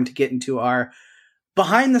it's time to get into our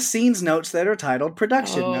behind-the-scenes notes that are titled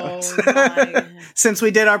production notes. Since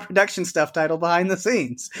we did our production stuff titled Behind the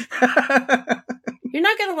Scenes. You're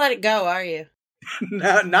not going to let it go, are you?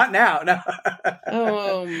 No, not now. No.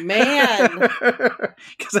 Oh, man.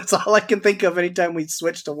 Because that's all I can think of anytime we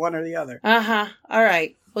switch to one or the other. Uh-huh. All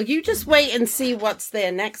right. Well, you just wait and see what's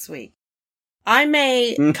there next week. I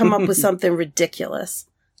may come up with something ridiculous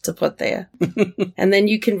to put there. And then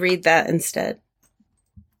you can read that instead.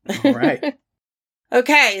 All right.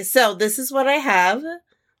 Okay, so this is what I have.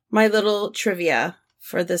 My little trivia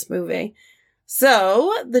for this movie.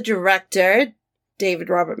 So, the director, David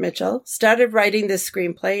Robert Mitchell, started writing this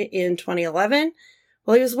screenplay in 2011.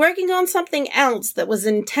 Well, he was working on something else that was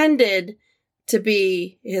intended to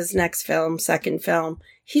be his next film, second film.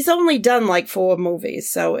 He's only done like 4 movies,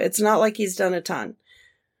 so it's not like he's done a ton.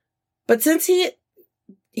 But since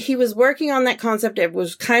he was working on that concept, it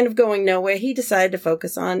was kind of going nowhere, he decided to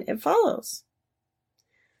focus on It Follows.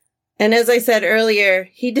 And as I said earlier,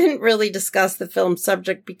 he didn't really discuss the film's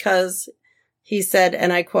subject because he said,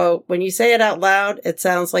 and I quote, "When you say it out loud, it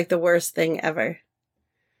sounds like the worst thing ever."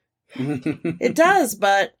 It does,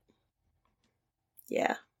 but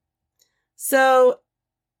yeah. So,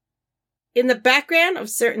 in the background of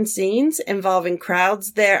certain scenes involving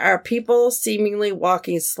crowds, there are people seemingly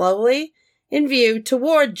walking slowly in view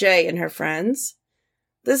toward Jay and her friends.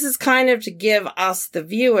 This is kind of to give us, the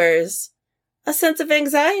viewers, a sense of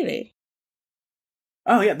anxiety.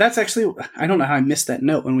 Oh, yeah, that's actually, I don't know how I missed that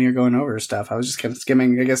note when we were going over stuff. I was just kind of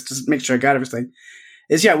skimming, I guess, to make sure I got everything.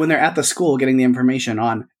 When they're at the school getting the information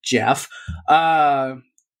on Jeff, then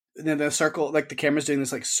the circle, like the camera's doing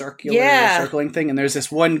this like circling thing, and there's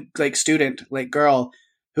this one like student, like girl,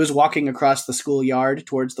 who's walking across the schoolyard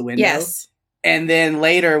towards the window. Yes. And then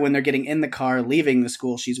later, when they're getting in the car, leaving the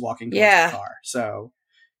school, she's walking towards the car. So,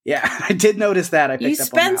 yeah, I did notice that. I picked up on that. You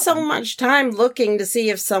spend so much time looking to see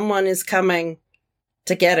if someone is coming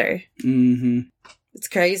to get her. Mm-hmm. It's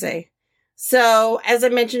crazy. So, as I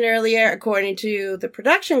mentioned earlier, according to the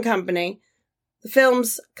production company, the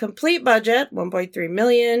film's complete budget, $1.3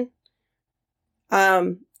 million.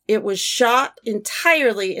 It was shot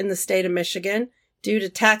entirely in the state of Michigan due to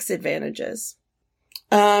tax advantages.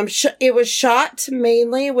 It was shot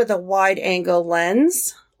mainly with a wide-angle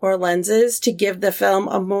lens or lenses to give the film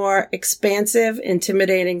a more expansive,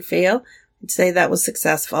 intimidating feel. I'd say that was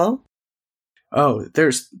successful. Oh,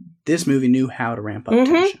 this movie knew how to ramp up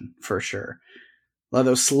tension, for sure. A lot of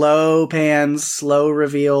those slow pans, slow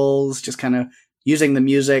reveals, just kind of using the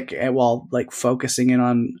music while like focusing in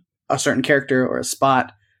on a certain character or a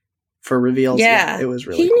spot. for reveals. Yeah, it was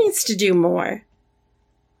really he cool. needs to do more.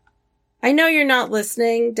 I know you're not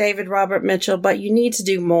listening, David Robert Mitchell, but you need to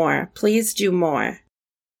do more. Please do more.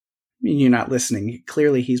 I mean, you're not listening.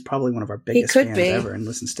 Clearly, he's probably one of our biggest fans ever and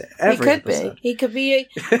listens to every episode. He could be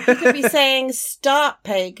saying, "Stop,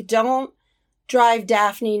 Peg. Don't drive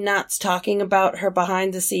Daphne nuts talking about her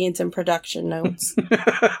behind the scenes and production notes."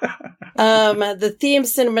 The theme,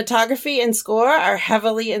 cinematography, and score are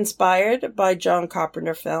heavily inspired by John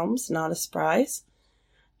Carpenter films. Not a surprise.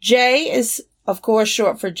 J is, of course,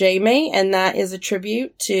 short for Jamie, and that is a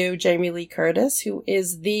tribute to Jamie Lee Curtis, who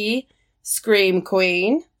is the Scream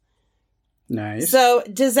Queen. Nice. So,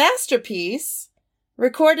 Disasterpiece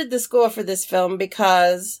recorded the score for this film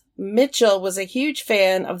because Mitchell was a huge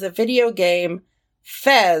fan of the video game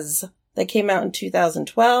Fez that came out in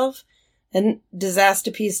 2012, and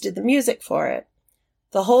Disasterpiece did the music for it.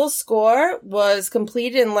 The whole score was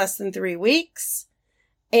completed in less than 3 weeks,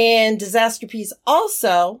 and Disasterpiece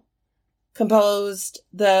also composed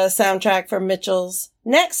the soundtrack for Mitchell's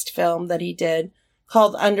next film that he did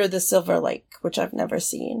called Under the Silver Lake, which I've never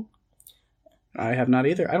seen. I have not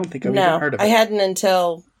either. I don't think I've even heard of it. I hadn't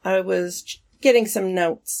until I was getting some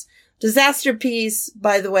notes. Disasterpiece,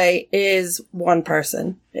 by the way, is one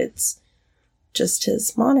person. It's just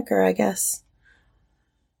his moniker, I guess.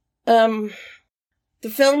 The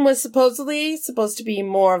film was supposed to be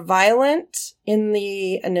more violent in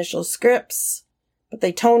the initial scripts, but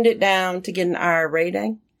they toned it down to get an R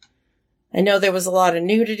rating. I know there was a lot of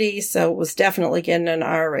nudity, so it was definitely getting an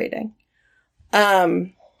R rating.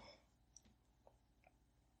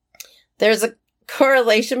 There's a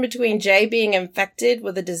correlation between Jay being infected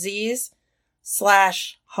with a disease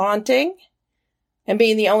 / haunting and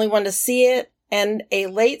being the only one to see it, and a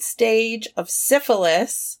late stage of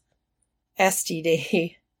syphilis,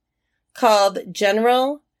 STD, called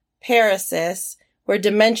general paresis, where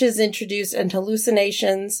dementia is introduced and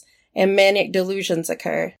hallucinations and manic delusions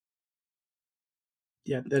occur.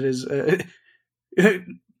 Yeah, that is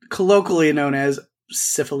colloquially known as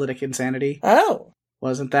syphilitic insanity. Oh.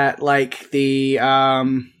 Wasn't that like the,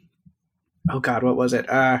 oh God, what was it?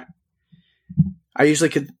 I usually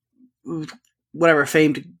could, whatever,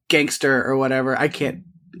 famed gangster or whatever. I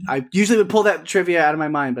usually would pull that trivia out of my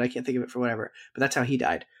mind, but I can't think of it for whatever. But that's how he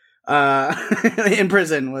died. In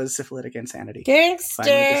prison was syphilitic insanity.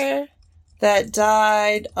 Gangster that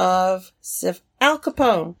died of Al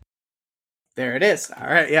Capone. There it is. All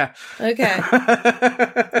right, yeah. Okay.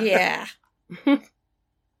 Yeah.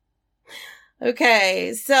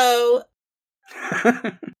 Okay, so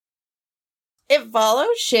It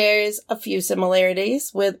Follows shares a few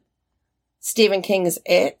similarities with Stephen King's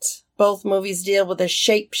It. Both movies deal with a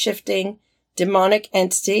shape-shifting demonic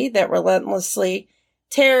entity that relentlessly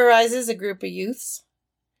terrorizes a group of youths.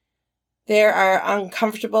 There are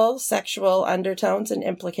uncomfortable sexual undertones and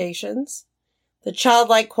implications. The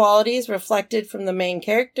childlike qualities reflected from the main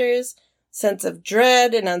characters' sense of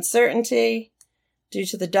dread and uncertainty due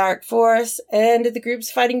to the dark force and the groups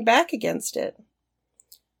fighting back against it.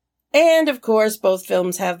 And, of course, both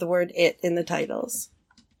films have the word "it" in the titles.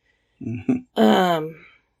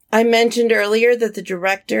 I mentioned earlier that the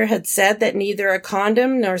director had said that neither a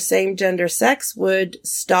condom nor same-gender sex would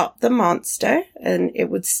stop the monster, and it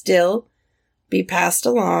would still be passed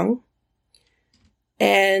along.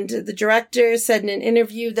 And the director said in an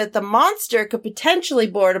interview that the monster could potentially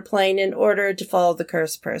board a plane in order to follow the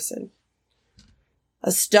cursed person.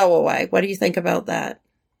 A stowaway. What do you think about that?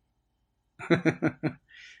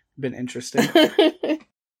 Been interesting.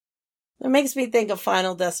 It makes me think of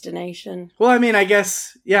Final Destination. Well, I mean, I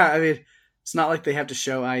guess, yeah, I mean, it's not like they have to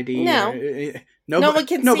show ID. No.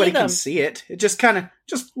 Nobody can see it. It just kind of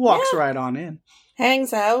walks right on in.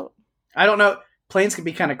 Hangs out. I don't know. Planes can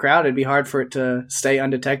be kind of crowded. It'd be hard for it to stay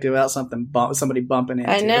undetected without somebody bumping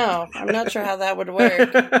into. I know. I'm not sure how that would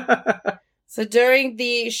work. So during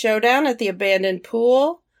the showdown at the abandoned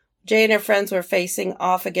pool, Jay and her friends were facing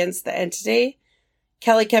off against the entity.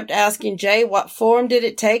 Kelly kept asking Jay what form did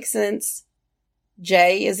it take, since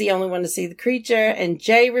Jay is the only one to see the creature, and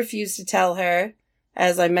Jay refused to tell her,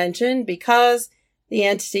 as I mentioned, because the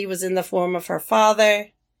entity was in the form of her father.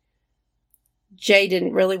 Jay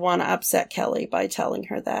didn't really want to upset Kelly by telling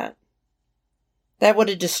her that. That would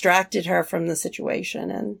have distracted her from the situation,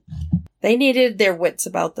 and they needed their wits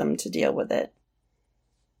about them to deal with it.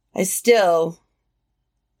 I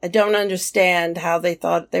don't understand how they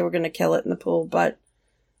thought they were going to kill it in the pool, but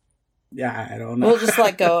yeah, I don't know. We'll just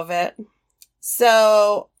let go of it.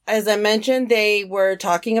 So, as I mentioned, they were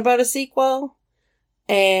talking about a sequel,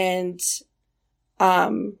 and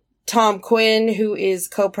Tom Quinn, who is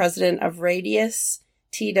co-president of Radius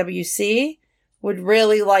TWC, would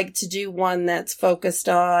really like to do one that's focused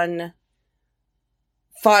on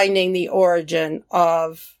finding the origin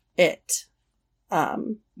of it.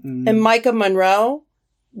 And Micah Monroe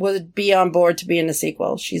would be on board to be in a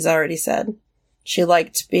sequel. She's already said she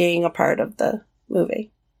liked being a part of the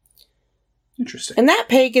movie. Interesting. And that,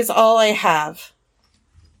 Paige, is all I have.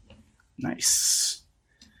 Nice.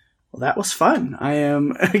 Well, that was fun. I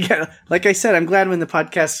am, again, like I said, I'm glad when the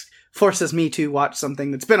podcast forces me to watch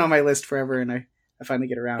something that's been on my list forever and I finally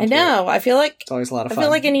get around to it. I know. I feel like it's always a lot of fun. I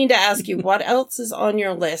feel like I need to ask you, what else is on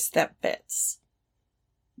your list that fits?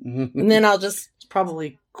 And then I'll just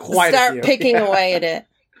probably quite start picking away at it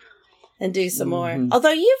and do some more.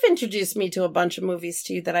 Although you've introduced me to a bunch of movies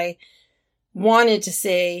too that I wanted to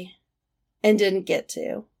see and didn't get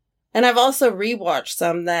to. And I've also rewatched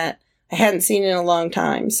some that I hadn't seen in a long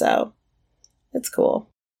time, so it's cool.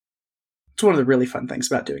 It's one of the really fun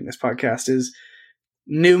things about doing this podcast is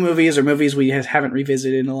new movies or movies we haven't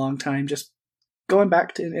revisited in a long time, just going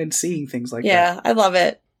back to and seeing things like that. Yeah, I love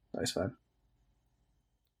it. That was fun.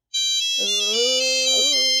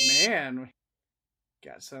 Ooh. Man, we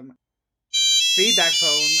got some feedback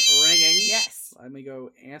phone ringing. Yes. Let me go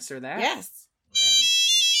answer that. Yes. And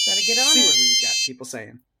better get on see it. what we got people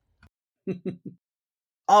saying.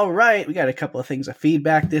 All right, we got a couple of things of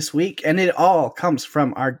feedback this week, and it all comes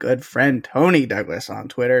from our good friend Tony Douglas on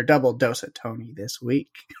Twitter. Double dose of Tony this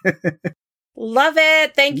week. Love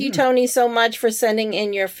it. Thank you, Tony, so much for sending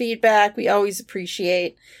in your feedback. We always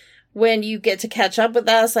appreciate when you get to catch up with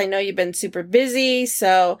us. I know you've been super busy,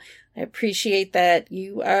 so I appreciate that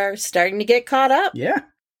you are starting to get caught up. Yeah.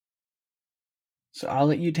 So I'll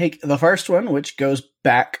let you take the first one, which goes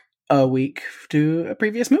back a week to a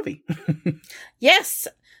previous movie. Yes.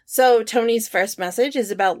 So Tony's first message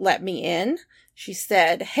is about Let Me In. She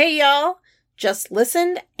said, "Hey y'all, just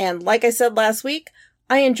listened, and like I said last week,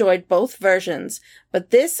 I enjoyed both versions, but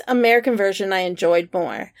this American version I enjoyed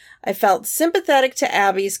more. I felt sympathetic to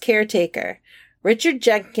Abby's caretaker. Richard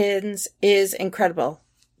Jenkins is incredible.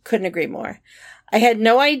 Couldn't agree more. I had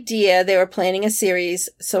no idea they were planning a series,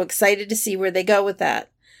 so excited to see where they go with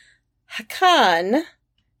that. Hakan,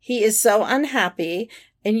 he is so unhappy,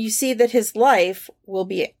 and you see that his life will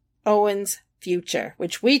be Owen's future,"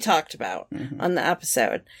 which we talked about on the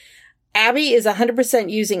episode. "Abby is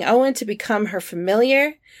 100% using Owen to become her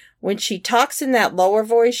familiar. When she talks in that lower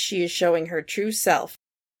voice, she is showing her true self.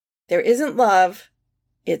 There isn't love.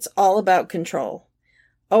 It's all about control.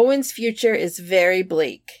 Owen's future is very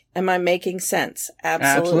bleak. Am I making sense?"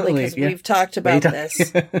 Absolutely, because we've talked about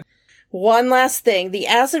this. "One last thing. The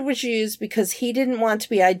acid was used because he didn't want to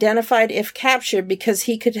be identified if captured because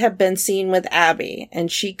he could have been seen with Abby,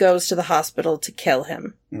 and she goes to the hospital to kill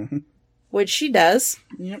him." Which she does.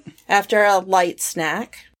 Yep. After a light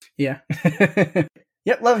snack. Yeah.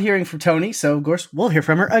 Yep, love hearing from Tony, so of course we'll hear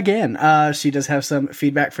from her again. She does have some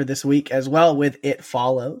feedback for this week as well with It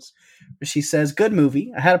Follows. She says, "Good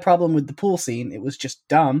movie. I had a problem with the pool scene. It was just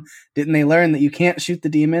dumb. Didn't they learn that you can't shoot the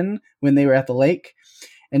demon when they were at the lake?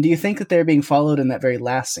 And do you think that they're being followed in that very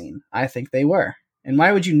last scene? I think they were. And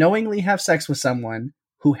why would you knowingly have sex with someone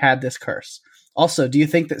who had this curse? Also, do you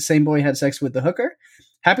think that same boy had sex with the hooker?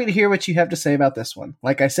 Happy to hear what you have to say about this one.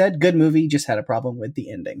 Like I said, good movie, just had a problem with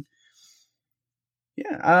the ending."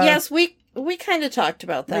 Yeah. Yes, we kind of talked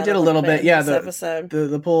about that. We did a little bit. Yeah, this episode.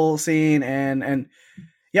 The pool scene and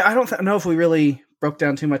yeah, I don't know if we really broke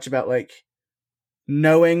down too much about like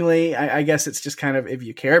knowingly. I guess it's just kind of if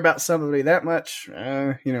you care about somebody that much,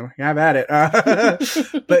 have at it.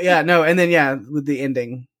 But yeah, no. And then yeah, with the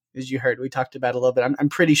ending, as you heard, we talked about a little bit. I'm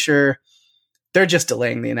pretty sure they're just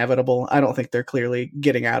delaying the inevitable. I don't think they're clearly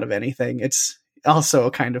getting out of anything. It's also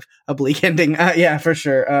a kind of a bleak ending. Yeah, for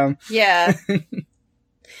sure. Yeah.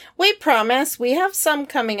 We promise we have some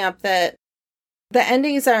coming up that the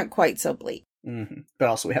endings aren't quite so bleak. But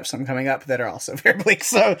also we have some coming up that are also very bleak.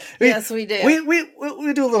 So yes, we do.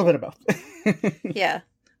 We do a little bit of both. Yeah.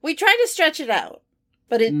 We try to stretch it out,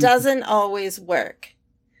 but it doesn't always work.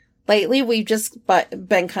 Lately, we've just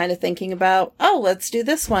been kind of thinking about, let's do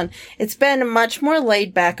this one. It's been a much more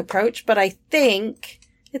laid back approach, but I think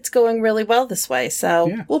it's going really well this way.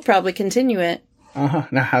 So we'll probably continue it.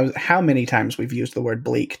 Now, how many times we've used the word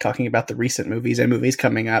bleak talking about the recent movies and movies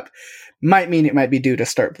coming up might mean it might be due to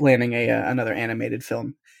start planning another animated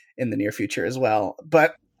film in the near future as well.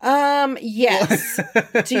 But yes.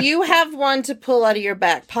 Do you have one to pull out of your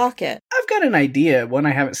back pocket? I've got an idea, one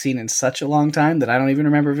I haven't seen in such a long time that I don't even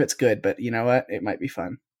remember if it's good, but you know what? It might be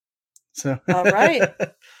fun. So all right.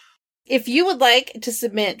 If you would like to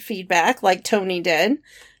submit feedback like Tony did,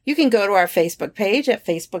 you can go to our Facebook page at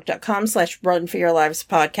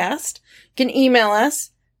facebook.com/runforyourlivespodcast. You can email us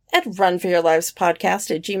at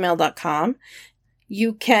runforyourlivespodcast@gmail.com.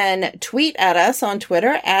 You can tweet at us on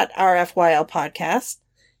Twitter at RFYL Podcast.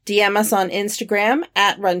 DM us on Instagram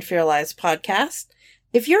at runforyourlivespodcast.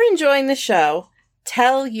 If you're enjoying the show,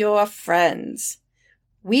 tell your friends.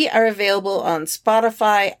 We are available on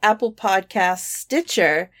Spotify, Apple Podcasts,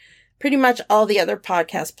 Stitcher, pretty much all the other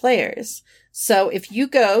podcast players. So if you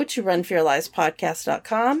go to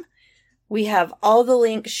runforyourlivespodcast.com, we have all the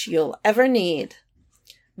links you'll ever need.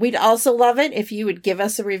 We'd also love it if you would give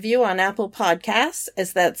us a review on Apple Podcasts,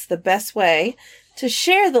 as that's the best way to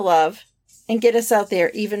share the love and get us out there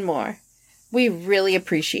even more. We really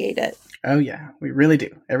appreciate it. Oh yeah, we really do.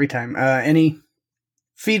 Every time. Any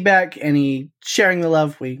feedback, any sharing the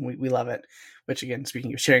love, we love it. Which again,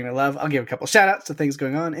 speaking of sharing the love, I'll give a couple shout outs to things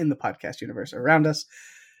going on in the podcast universe around us.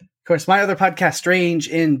 Of course, my other podcast, Strange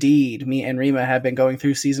Indeed. Me and Rima have been going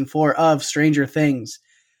through season 4 of Stranger Things.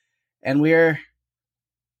 And we're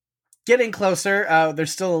getting closer.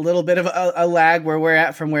 There's still a little bit of a lag where we're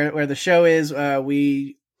at from where the show is.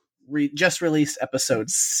 We just released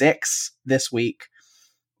episode 6 this week,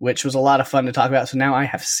 which was a lot of fun to talk about. So now I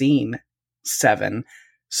have seen 7.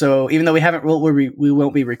 So even though we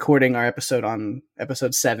won't be recording our episode on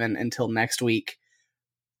episode 7 until next week,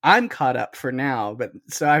 I'm caught up for now. But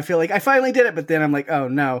so I feel like I finally did it. But then I'm like, oh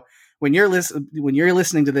no, when you're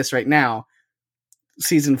listening to this right now,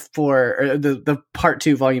 season 4 or the part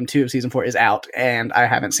 2, volume 2 of season 4 is out, and I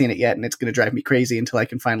haven't seen it yet, and it's going to drive me crazy until I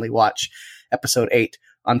can finally watch episode 8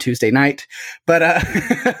 on Tuesday night. But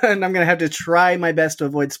and I'm going to have to try my best to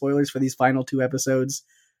avoid spoilers for these final 2 episodes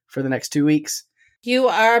for the next 2 weeks. You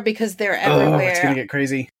are, because they're everywhere. Oh, it's going to get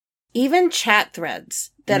crazy. Even chat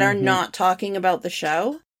threads that are not talking about the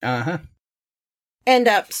show end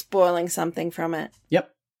up spoiling something from it.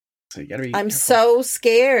 Yep. So you gotta be I'm careful. so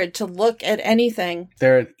scared to look at anything.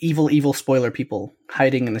 There are evil spoiler people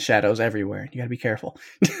hiding in the shadows everywhere. You gotta be careful.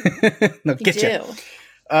 They'll get you.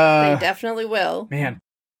 They definitely will. Man.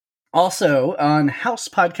 Also, on House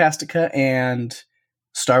Podcastica and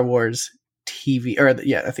Star Wars TV,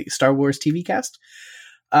 I think Star Wars TV Cast,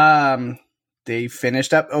 they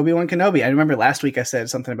finished up Obi-Wan Kenobi. I remember last week I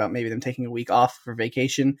said something about maybe them taking a week off for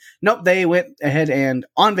vacation. Nope, they went ahead and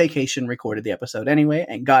on vacation recorded the episode anyway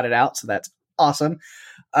and got it out, so that's awesome.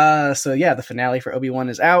 So yeah, the finale for Obi-Wan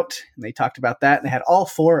is out, and they talked about that. They had all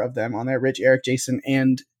 4 of them on there, Rich, Eric, Jason,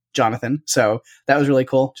 and Jonathan. So that was really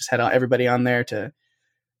cool. Just had everybody on there to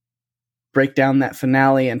break down that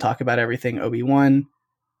finale and talk about everything Obi-Wan.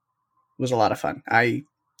 It was a lot of fun. I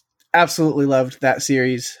absolutely loved that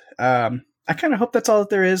series. I kind of hope that's all that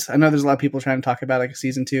there is. I know there's a lot of people trying to talk about like a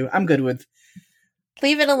season 2. I'm good with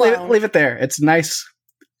leave it alone. Leave it there. It's a nice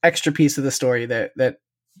extra piece of the story that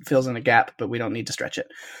fills in a gap, but we don't need to stretch it.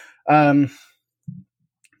 But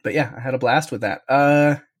yeah, I had a blast with that.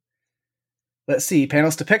 Let's see.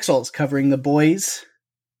 Panels to Pixels covering The Boys.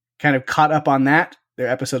 Kind of caught up on that. Their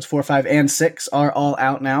episodes 4, 5, and 6 are all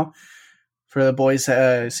out now for The Boys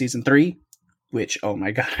season 3, which, oh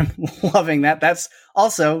my God, I'm loving that. That's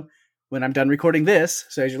also when I'm done recording this.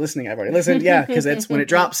 So as you're listening, I've already listened. Yeah, because it's when it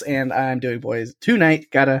drops, and I'm doing Boys tonight.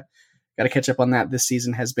 Gotta catch up on that. This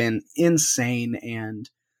season has been insane, and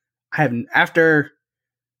I haven't after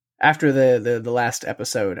the last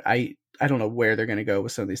episode. I don't know where they're gonna go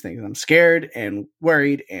with some of these things. I'm scared and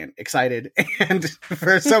worried and excited, and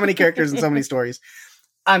for so many characters and so many stories.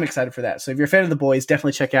 I'm excited for that. So if you're a fan of The Boys,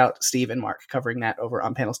 definitely check out Steve and Mark covering that over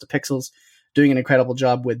on Panels to Pixels, doing an incredible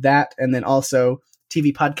job with that. And then also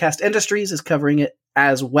TV Podcast Industries is covering it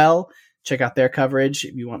as well. Check out their coverage.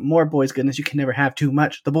 If you want more Boys goodness, you can never have too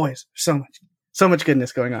much. The Boys, so much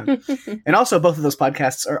goodness going on. And also both of those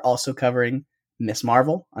podcasts are also covering Miss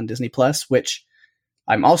Marvel on Disney Plus, which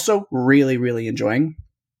I'm also really, really enjoying.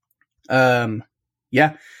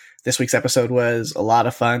 Yeah, this week's episode was a lot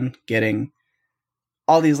of fun, getting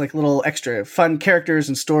all these like little extra fun characters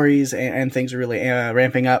and stories, and things are really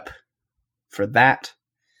ramping up for that.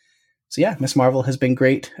 So yeah, Miss Marvel has been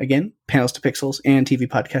great. Again, Panels to Pixels and TV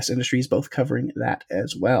Podcast Industries both covering that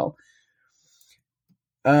as well.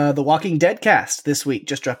 The Walking Dead cast this week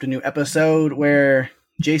just dropped a new episode where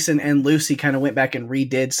Jason and Lucy kind of went back and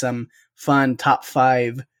redid some fun top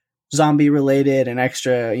 5 zombie related and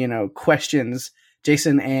extra, questions.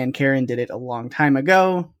 Jason and Karen did it a long time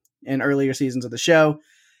ago in earlier seasons of the show.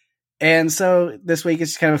 And so this week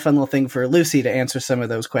it's kind of a fun little thing for Lucy to answer some of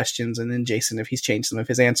those questions, and then Jason, if he's changed some of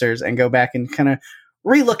his answers, and go back and kind of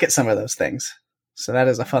relook at some of those things. So that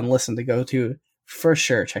is a fun listen to go to for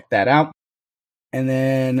sure. Check that out. And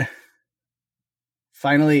then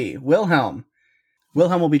finally, Wilhelm.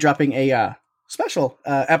 Wilhelm will be dropping a special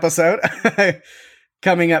episode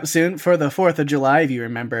coming up soon for the 4th of July, if you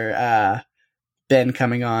remember, Ben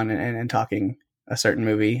coming on and talking a certain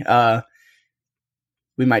movie.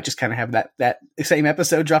 We might just kind of have that same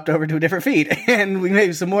episode dropped over to a different feed, and we may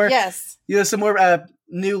have some more. Yes, some more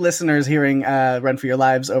new listeners hearing Run for Your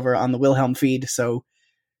Lives over on the Wilhelm feed. So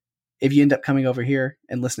if you end up coming over here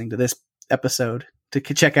and listening to this episode to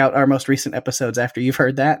check out our most recent episodes after you've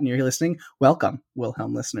heard that and you're listening, welcome,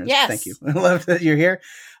 Wilhelm listeners. Yes. Thank you. I love that you're here.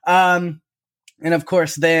 And of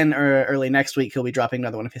course, then early next week, he'll be dropping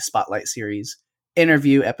another one of his Spotlight series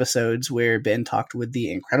interview episodes where Ben talked with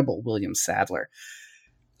the incredible William Sadler.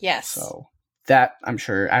 Yes. So that I'm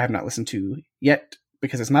sure I have not listened to yet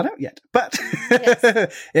because it's not out yet, but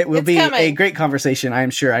Yes. it will be coming. a great conversation. I'm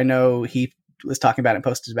sure. I know he was talking about it and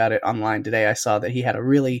posted about it online today. I saw that he had a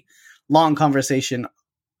really long conversation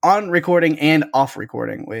on recording and off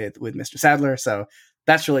recording with Mr. Sadler. So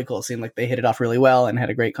that's really cool. It seemed like they hit it off really well and had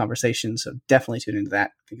a great conversation. So definitely tune into that.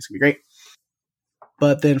 I think it's gonna be great.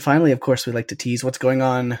 But then finally, of course, we like to tease what's going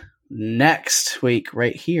on next week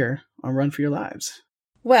right here on Run for Your Lives.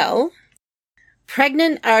 Well,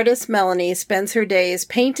 pregnant artist Melanie spends her days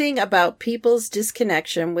painting about people's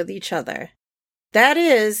disconnection with each other. That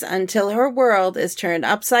is, until her world is turned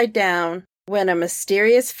upside down when a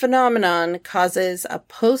mysterious phenomenon causes a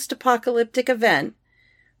post-apocalyptic event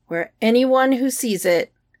where anyone who sees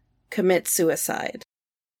it commits suicide.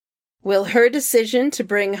 Will her decision to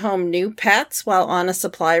bring home new pets while on a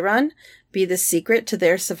supply run be the secret to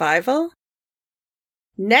their survival?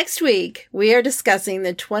 Next week, we are discussing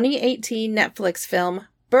the 2018 Netflix film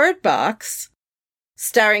Bird Box,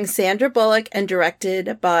 starring Sandra Bullock and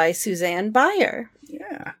directed by Suzanne Bier.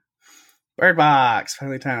 Yeah. Bird Box.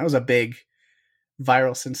 Finally time. That was a big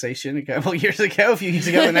viral sensation a few years ago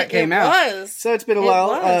when that came out. Was. So it's been a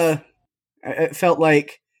while. It felt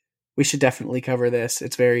like we should definitely cover this.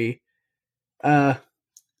 It's very,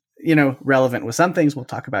 relevant with some things we'll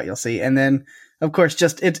talk about, you'll see. And then, of course,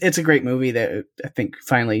 just it's a great movie that I think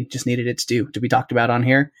finally just needed its due to be talked about on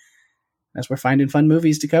here. As we're finding fun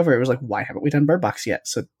movies to cover, it was like, why haven't we done Bird Box yet?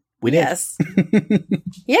 So we did. Yes.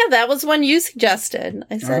 Yeah, that was one you suggested.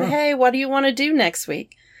 I said, hey, what do you want to do next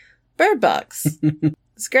week? Bird Box.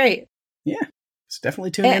 It's great. Yeah. So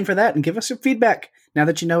definitely tune in for that and give us some feedback now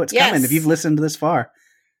that you know it's coming. If you've listened this far,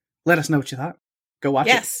 let us know what you thought. Go watch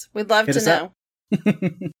it. Yes, we'd love Hit to us know. up.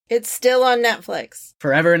 It's still on Netflix.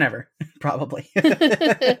 Forever and ever, probably.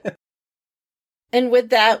 And with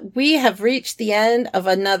that, we have reached the end of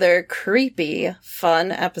another creepy,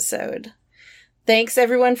 fun episode. Thanks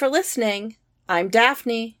everyone for listening. I'm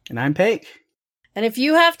Daphne. And I'm Paige. And if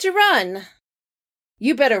you have to run,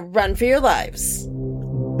 you better run for your lives.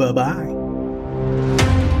 Bye-bye.